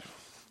said it.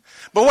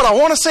 But what I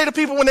want to say to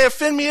people when they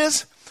offend me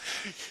is,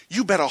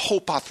 you better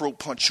hope I throat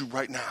punch you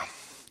right now.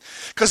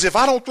 Because if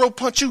I don't throat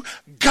punch you,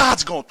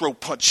 God's going to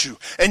throat punch you.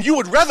 And you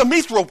would rather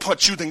me throat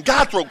punch you than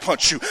God throat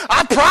punch you.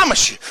 I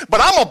promise you. But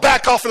I'm going to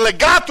back off and let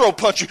God throat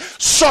punch you,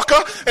 sucker.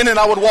 And then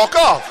I would walk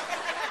off.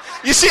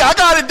 You see, I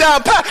got it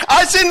down pat.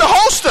 It's in the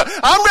holster.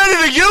 I'm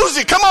ready to use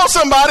it. Come on,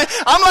 somebody.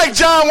 I'm like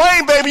John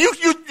Wayne, baby.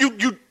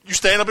 You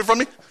stand up in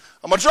front of me?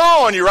 I'm going to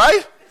draw on you,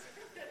 right?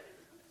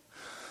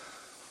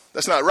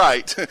 That's not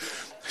right. You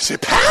say,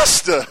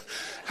 Pastor,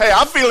 hey,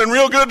 I'm feeling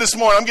real good this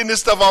morning. I'm getting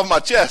this stuff off my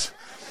chest.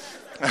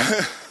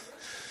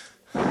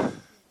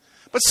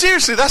 But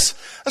seriously, that's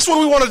what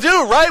we want to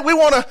do, right? We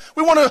want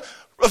to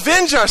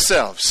avenge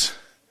ourselves.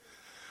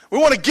 We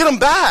want to get them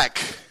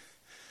back.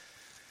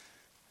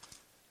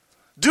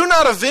 Do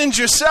not avenge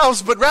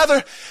yourselves, but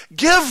rather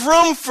give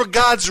room for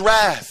God's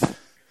wrath.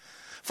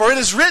 For it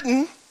is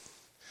written,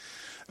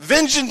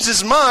 vengeance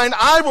is mine,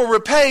 I will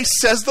repay,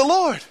 says the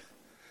Lord.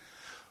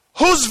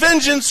 Whose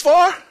vengeance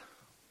for?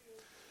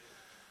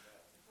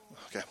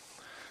 Okay.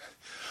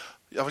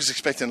 I was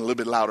expecting a little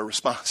bit louder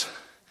response.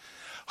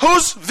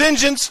 Whose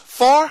vengeance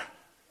for?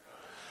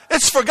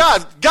 It's for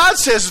God. God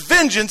says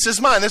vengeance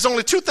is mine. There's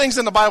only 2 things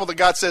in the Bible that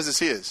God says is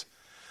his.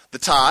 The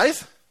tithe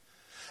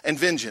and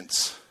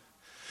vengeance.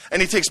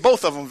 And he takes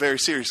both of them very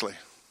seriously.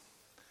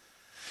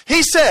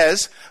 He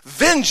says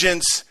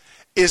vengeance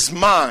is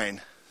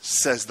mine,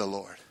 says the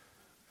Lord.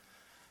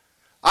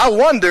 I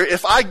wonder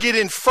if I get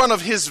in front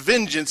of his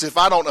vengeance if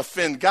I don't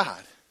offend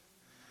God.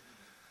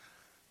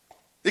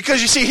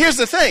 Because you see, here's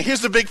the thing. Here's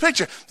the big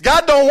picture.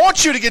 God don't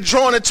want you to get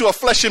drawn into a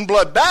flesh and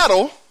blood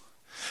battle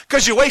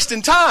because you're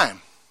wasting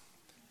time.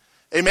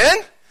 Amen?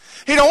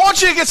 He don't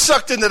want you to get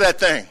sucked into that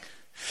thing.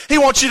 He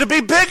wants you to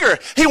be bigger.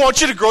 He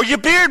wants you to grow your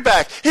beard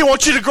back. He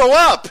wants you to grow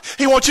up.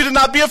 He wants you to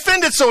not be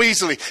offended so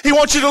easily. He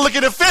wants you to look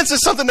at offense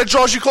as something that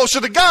draws you closer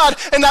to God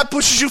and not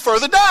pushes you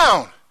further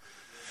down.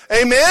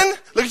 Amen?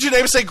 Look at your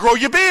neighbor and say, grow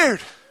your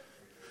beard.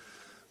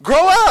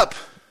 Grow up.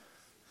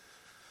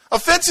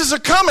 Offenses are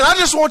coming. I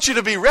just want you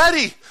to be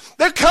ready.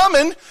 They're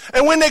coming,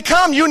 and when they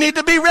come, you need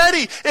to be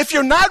ready. If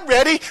you're not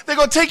ready, they're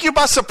going to take you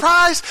by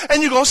surprise,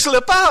 and you're going to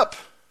slip up.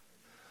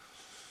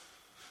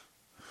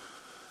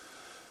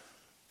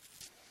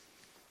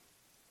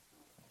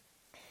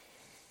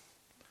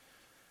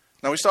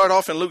 Now, we start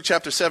off in Luke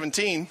chapter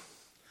 17.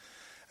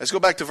 Let's go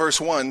back to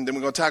verse 1, then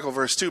we're going to tackle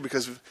verse 2,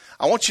 because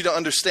I want you to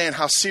understand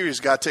how serious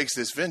God takes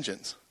this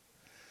vengeance.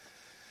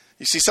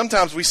 You see,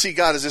 sometimes we see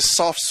God as this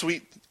soft,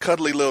 sweet,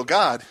 cuddly little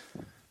God,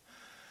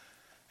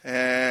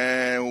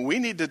 and we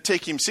need to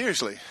take him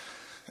seriously,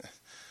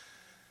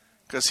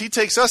 because he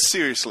takes us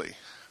seriously.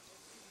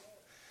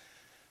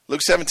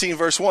 Luke 17,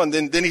 verse 1,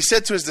 then he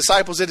said to his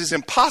disciples, it is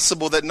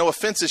impossible that no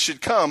offenses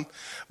should come,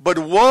 but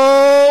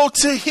woe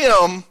to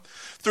him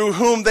through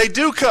whom they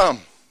do come.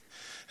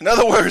 In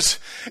other words,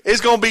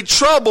 it's going to be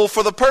trouble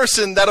for the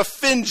person that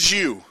offends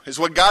you, is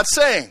what God's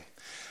saying.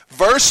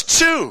 Verse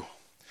 2,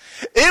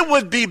 it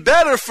would be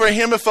better for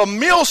him if a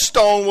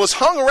millstone was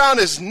hung around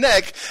his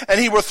neck and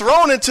he were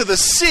thrown into the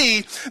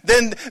sea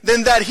than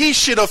that he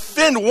should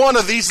offend one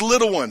of these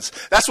little ones.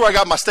 That's where I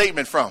got my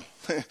statement from.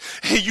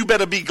 You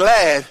better be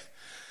glad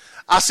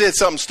I said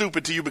something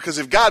stupid to you, because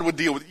if God would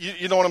deal with you,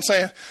 you know what I'm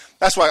saying?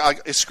 That's why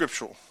it's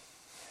scriptural.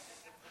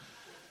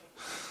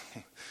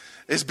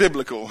 It's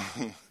biblical.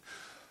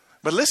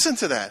 But listen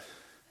to that.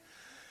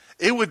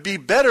 It would be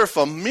better if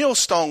a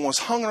millstone was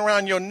hung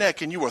around your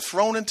neck and you were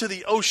thrown into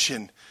the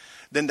ocean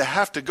than to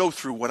have to go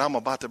through what I'm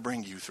about to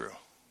bring you through.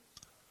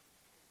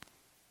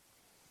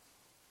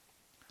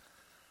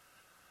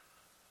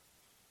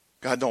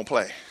 God don't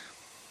play.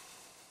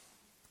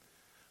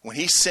 When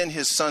he sent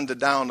his son to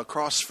die on the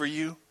cross for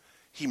you,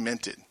 he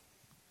meant it.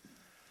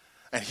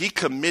 And he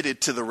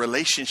committed to the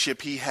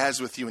relationship he has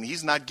with you, and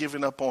he's not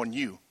giving up on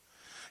you.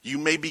 You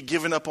may be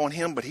giving up on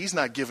him, but he's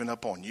not giving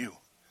up on you.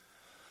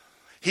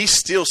 He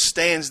still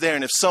stands there,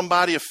 and if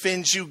somebody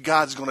offends you,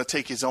 God's going to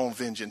take his own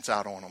vengeance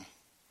out on them.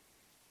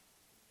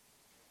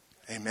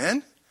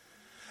 Amen?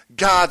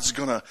 God's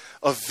going to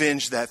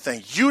avenge that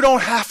thing. You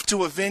don't have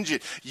to avenge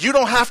it. You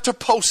don't have to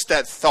post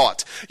that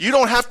thought. You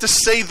don't have to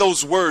say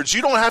those words.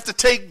 You don't have to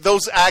take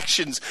those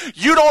actions.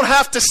 You don't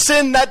have to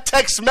send that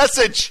text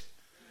message.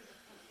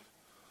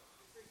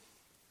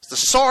 It's the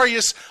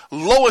sorriest,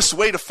 lowest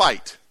way to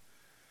fight.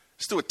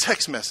 Let's do a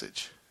text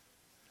message.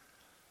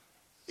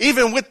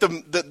 Even with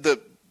the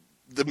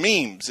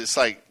memes, it's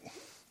like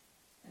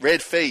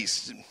red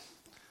face.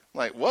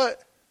 Like,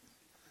 what?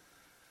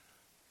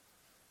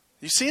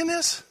 You seeing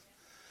this?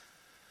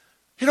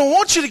 He don't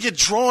want you to get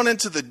drawn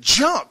into the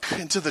junk,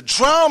 into the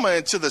drama,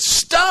 into the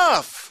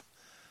stuff.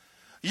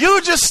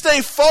 You just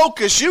stay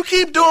focused. You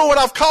keep doing what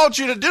I've called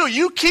you to do.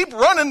 You keep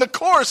running the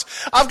course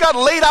I've got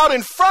laid out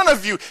in front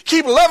of you.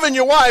 Keep loving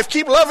your wife.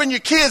 Keep loving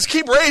your kids.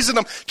 Keep raising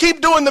them.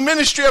 Keep doing the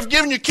ministry I've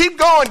given you. Keep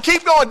going.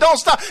 Keep going. Don't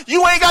stop.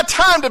 You ain't got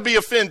time to be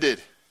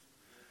offended.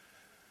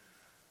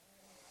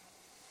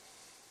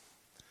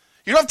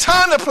 You don't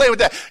have time to play with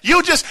that.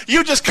 You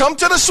just come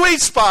to the sweet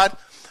spot.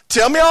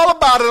 Tell me all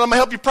about it. I'm going to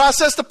help you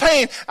process the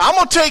pain. I'm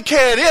going to take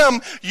care of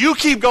them. You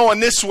keep going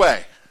this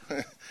way.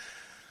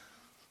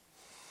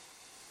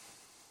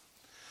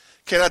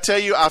 Can I tell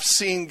you, I've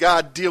seen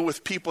God deal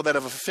with people that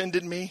have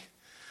offended me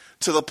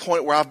to the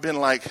point where I've been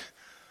like,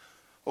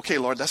 okay,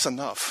 Lord, that's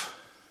enough.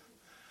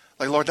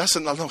 Like, Lord, that's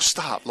enough. No,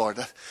 stop,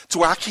 Lord. To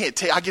where I can't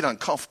take, I get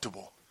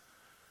uncomfortable.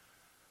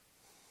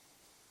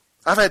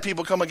 I've had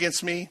people come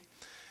against me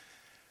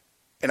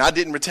and I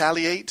didn't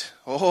retaliate.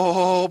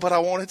 Oh, but I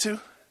wanted to.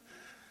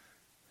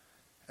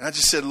 And I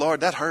just said,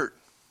 Lord, that hurt.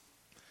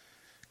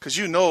 Because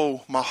you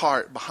know my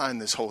heart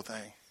behind this whole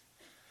thing.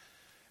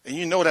 And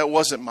you know that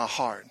wasn't my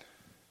heart.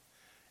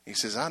 He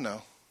says, I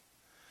know.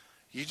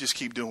 You just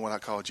keep doing what I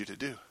called you to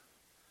do.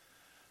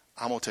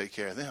 I'm going to take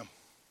care of them.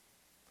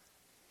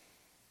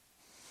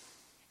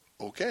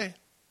 Okay.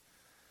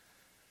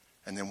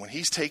 And then when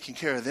he's taking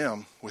care of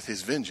them with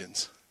his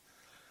vengeance,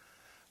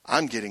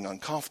 I'm getting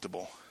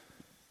uncomfortable.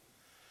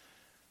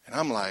 And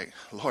I'm like,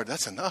 Lord,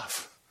 that's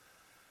enough.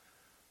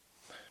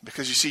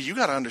 Because you see, you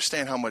got to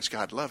understand how much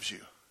God loves you.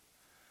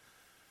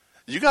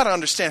 You got to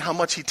understand how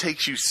much he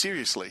takes you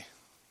seriously.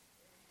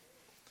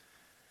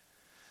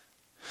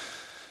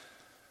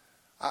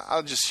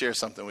 I'll just share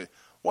something with you.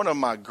 One of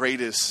my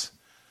greatest,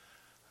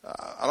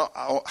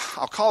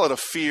 I'll call it a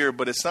fear,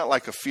 but it's not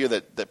like a fear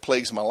that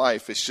plagues my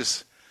life. It's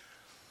just,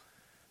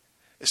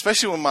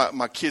 especially when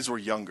my kids were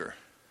younger.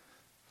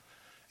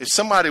 if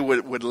somebody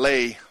would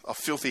lay a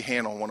filthy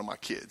hand on one of my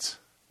kids.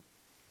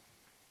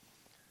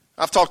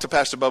 I've talked to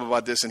Pastor Bubba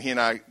about this, and he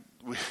and I,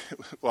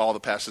 well, all the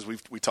pastors,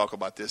 we talk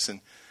about this. And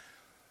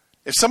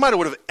if somebody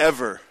would have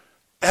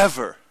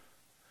ever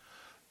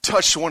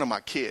touched one of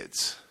my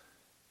kids,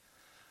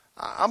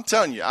 I'm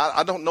telling you,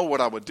 I don't know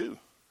what I would do.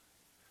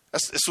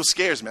 That's what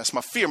scares me. That's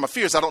my fear. My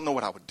fear is I don't know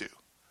what I would do.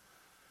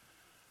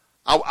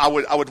 I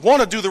would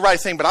want to do the right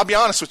thing, but I'll be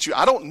honest with you,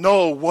 I don't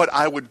know what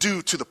I would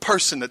do to the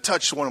person that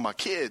touched one of my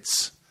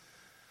kids.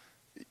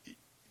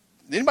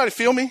 Anybody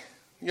feel me?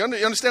 You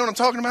understand what I'm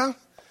talking about?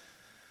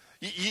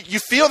 You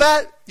feel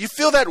that? You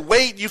feel that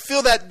weight? You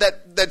feel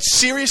that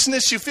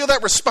seriousness? You feel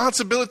that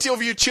responsibility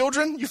over your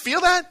children? You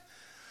feel that?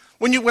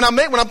 When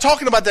I'm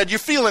talking about that, you're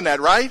feeling that,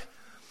 right?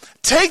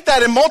 Take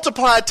that and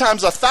multiply it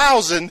times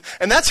 1,000,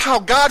 and that's how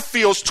God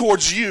feels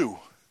towards you.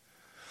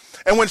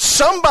 And when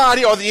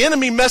somebody or the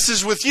enemy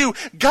messes with you,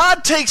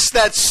 God takes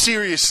that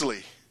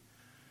seriously.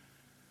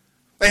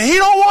 And he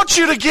don't want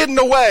you to get in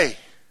the way.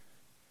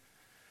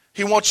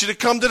 He wants you to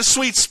come to the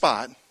sweet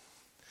spot.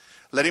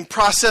 Let him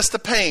process the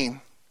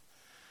pain.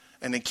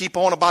 And then keep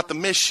on about the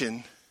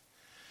mission.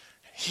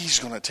 He's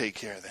going to take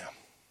care of them.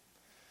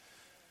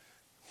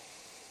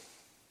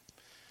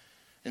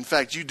 In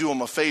fact, you do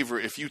them a favor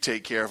if you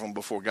take care of them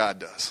before God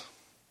does.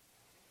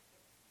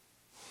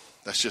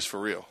 That's just for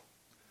real.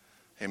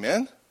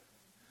 Amen?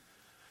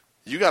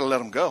 You got to let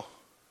them go.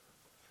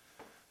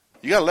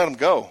 You got to let them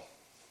go.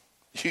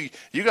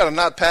 You got to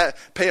not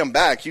pay them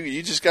back.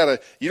 You just got to,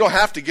 you don't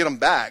have to get them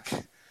back.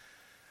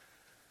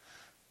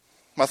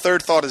 My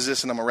third thought is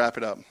this, and I'm going to wrap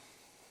it up.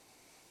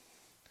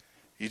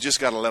 You just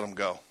got to let them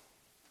go.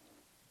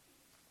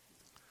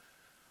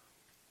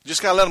 You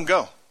just got to let them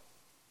go.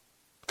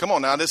 Come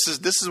on now, this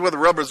is where the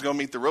rubber's going to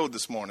meet the road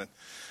this morning.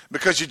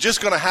 Because you're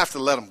just going to have to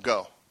let them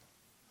go.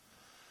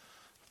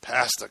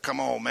 Pastor,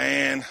 come on,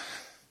 man.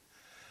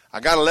 I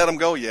got to let them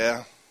go,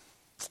 yeah.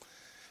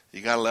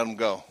 You got to let them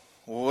go.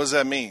 Well, what does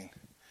that mean?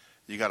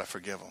 You got to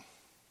forgive them.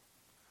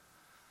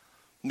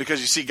 Because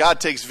you see, God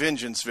takes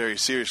vengeance very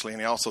seriously,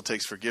 and he also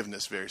takes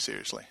forgiveness very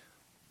seriously.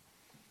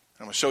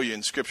 I'm going to show you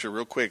in Scripture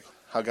real quick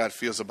how God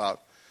feels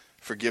about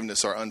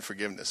forgiveness or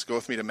unforgiveness. Go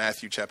with me to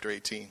Matthew chapter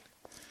 18.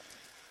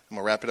 I'm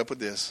going to wrap it up with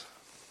this.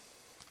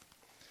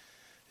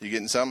 You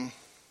getting something?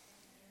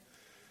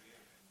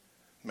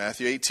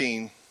 Matthew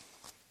 18.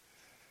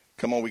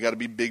 Come on, we got to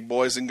be big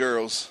boys and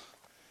girls.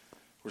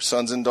 We're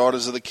sons and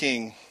daughters of the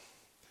King.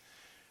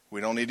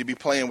 We don't need to be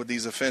playing with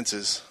these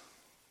offenses.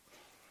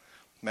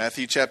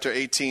 Matthew chapter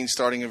 18,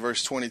 starting in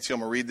verse 22.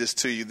 I'm going to read this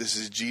to you. This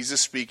is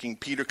Jesus speaking.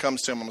 Peter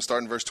comes to him. I'm going to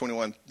start in verse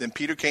 21. Then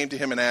Peter came to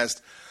him and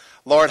asked,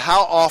 Lord,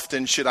 how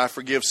often should I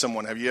forgive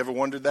someone? Have you ever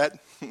wondered that?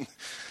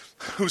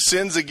 Who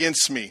sins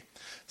against me?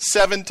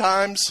 7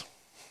 times?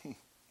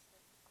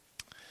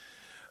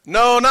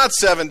 No, not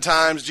 7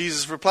 times,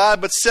 Jesus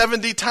replied, but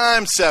 70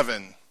 times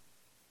 7.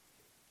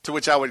 To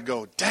which I would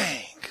go,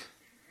 dang.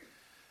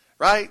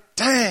 Right?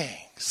 Dang.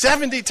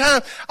 70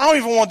 times? I don't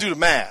even want to do the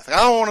math.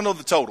 I don't want to know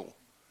the total.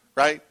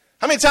 Right?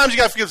 How many times you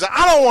got to forgive someone?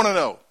 I don't want to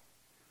know.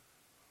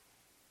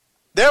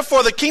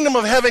 Therefore, the kingdom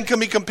of heaven can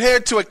be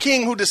compared to a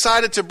king who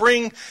decided to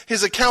bring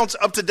his accounts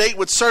up to date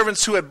with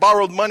servants who had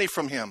borrowed money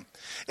from him.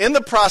 In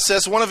the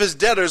process, one of his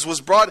debtors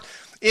was brought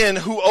in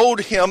who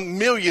owed him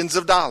millions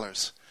of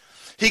dollars.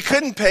 He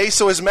couldn't pay,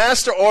 so his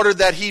master ordered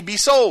that he be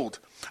sold,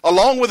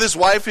 along with his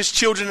wife, his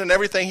children, and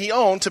everything he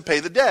owned to pay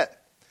the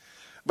debt.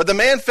 But the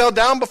man fell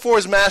down before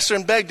his master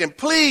and begged him,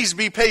 please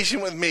be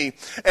patient with me,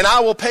 and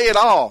I will pay it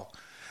all.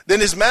 Then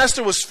his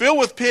master was filled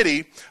with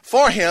pity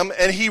for him,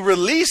 and he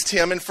released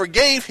him and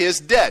forgave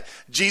his debt.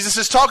 Jesus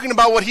is talking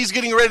about what he's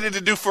getting ready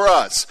to do for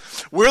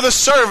us. We're the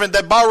servant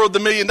that borrowed the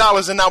 $1 million,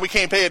 and now we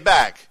can't pay it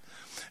back.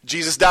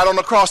 Jesus died on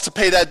the cross to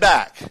pay that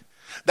back.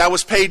 That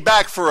was paid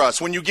back for us.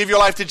 When you give your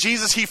life to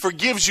Jesus, he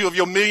forgives you of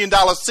your $1 million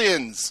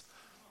sins.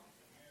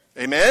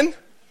 Amen?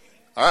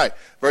 All right,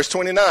 verse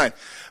 29.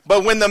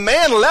 But when the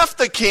man left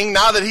the king,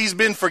 now that he's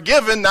been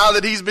forgiven, now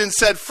that he's been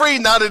set free,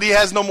 now that he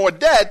has no more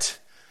debt,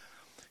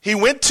 he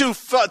went to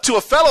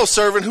a fellow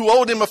servant who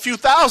owed him a few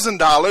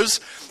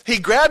 $1,000s. He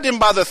grabbed him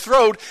by the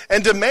throat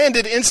and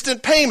demanded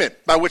instant payment,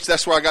 by which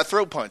that's where I got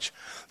throat punch.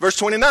 Verse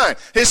 29,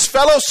 his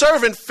fellow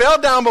servant fell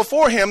down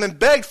before him and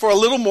begged for a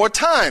little more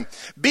time.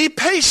 Be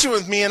patient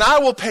with me and I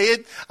will pay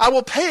it. I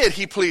will pay it,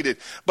 he pleaded.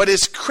 But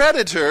his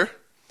creditor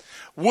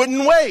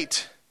wouldn't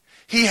wait.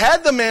 He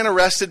had the man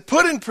arrested,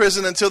 put in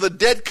prison until the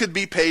debt could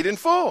be paid in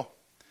full.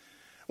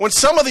 When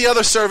some of the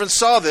other servants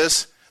saw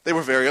this, they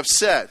were very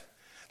upset.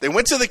 They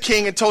went to the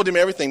king and told him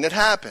everything that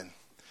happened.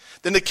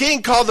 Then the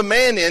king called the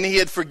man in he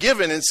had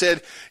forgiven and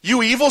said,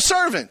 you evil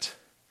servant,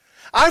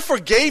 I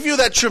forgave you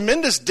that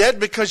tremendous debt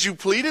because you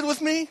pleaded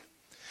with me.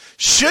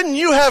 Shouldn't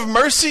you have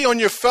mercy on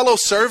your fellow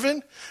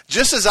servant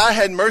just as I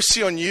had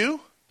mercy on you?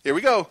 Here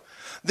we go.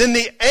 Then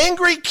the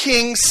angry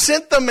king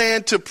sent the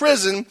man to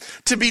prison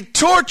to be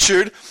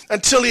tortured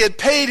until he had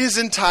paid his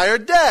entire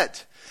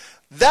debt.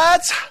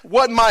 That's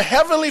what my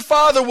heavenly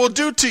Father will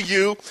do to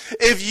you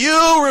if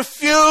you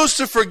refuse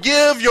to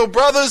forgive your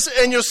brothers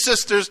and your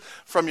sisters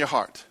from your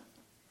heart.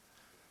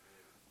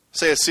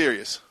 Say it's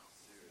serious.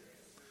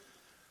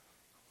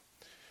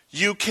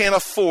 You can't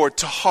afford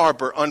to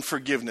harbor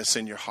unforgiveness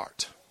in your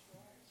heart.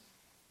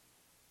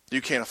 You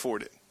can't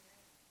afford it.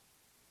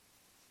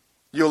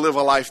 You'll live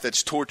a life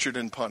that's tortured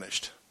and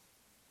punished.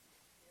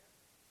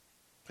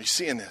 Are you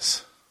seeing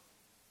this?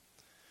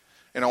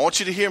 And I want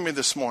you to hear me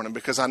this morning,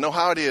 because I know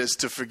how it is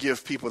to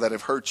forgive people that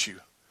have hurt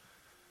you.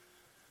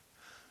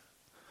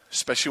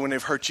 Especially when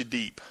they've hurt you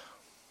deep.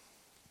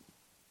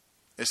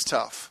 It's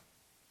tough.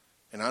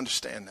 And I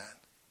understand that.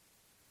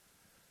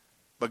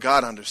 But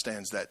God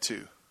understands that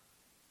too.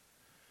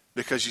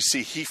 Because you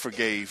see, He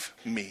forgave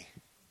me.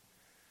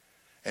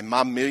 And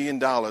my $1 million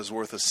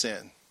worth of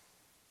sin.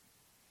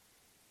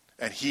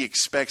 And He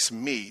expects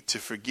me to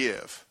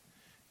forgive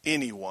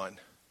anyone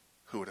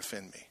who would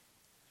offend me.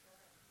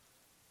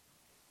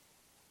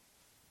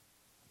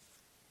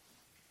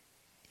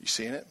 You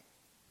seeing it?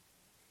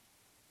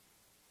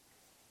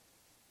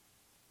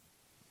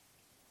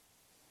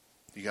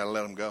 You got to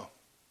let them go.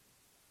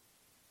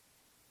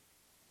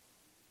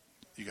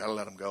 You got to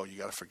let them go. You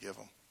got to forgive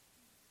them.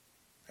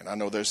 And I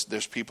know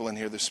there's people in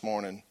here this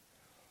morning,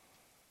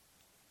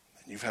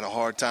 and you've had a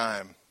hard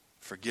time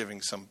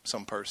forgiving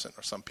some person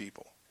or some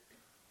people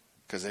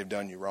because they've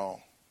done you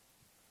wrong.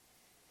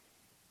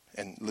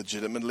 And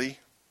legitimately,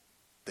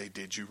 they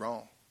did you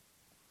wrong.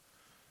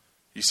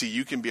 You see,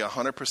 you can be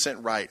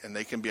 100% right and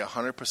they can be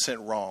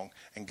 100% wrong,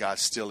 and God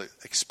still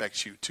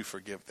expects you to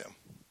forgive them.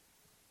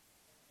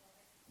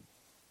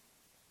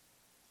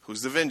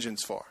 Who's the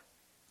vengeance for?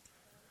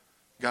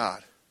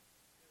 God.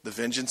 The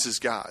vengeance is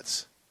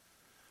God's.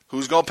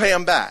 Who's going to pay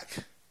them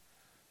back?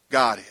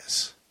 God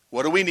is.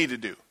 What do we need to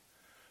do?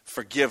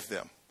 Forgive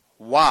them.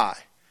 Why?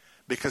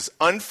 Because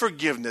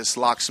unforgiveness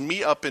locks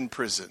me up in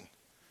prison.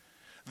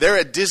 They're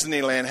at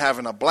Disneyland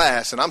having a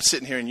blast, and I'm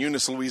sitting here in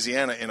Eunice,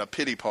 Louisiana in a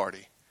pity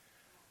party.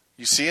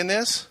 You seeing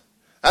this?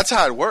 That's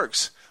how it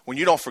works when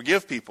you don't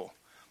forgive people.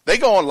 They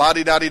go on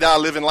la-di-da-di-da,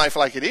 living life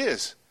like it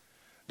is.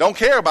 Don't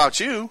care about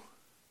you.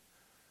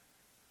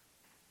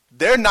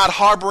 They're not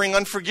harboring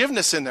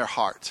unforgiveness in their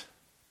heart.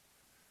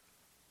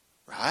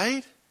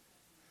 Right?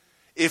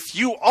 If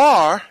you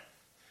are,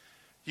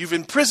 you've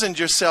imprisoned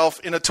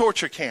yourself in a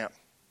torture camp.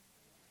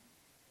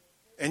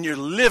 And you're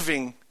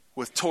living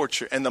with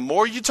torture. And the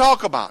more you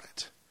talk about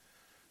it,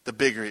 the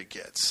bigger it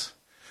gets.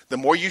 The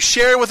more you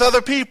share it with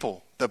other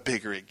people, the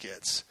bigger it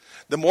gets.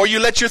 The more you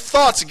let your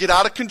thoughts get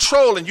out of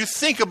control and you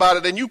think about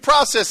it and you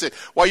process it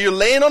while you're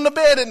laying on the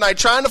bed at night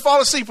trying to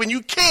fall asleep when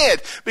you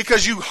can't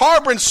because you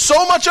harboring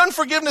so much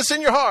unforgiveness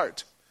in your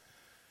heart.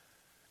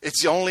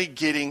 It's only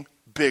getting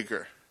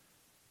bigger.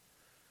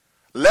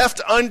 Left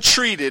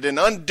untreated and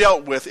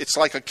undealt with, it's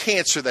like a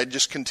cancer that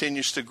just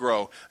continues to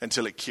grow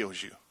until it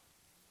kills you.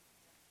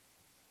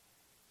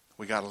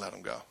 We got to let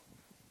them go.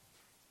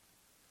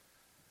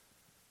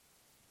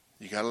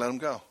 You got to let them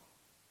go.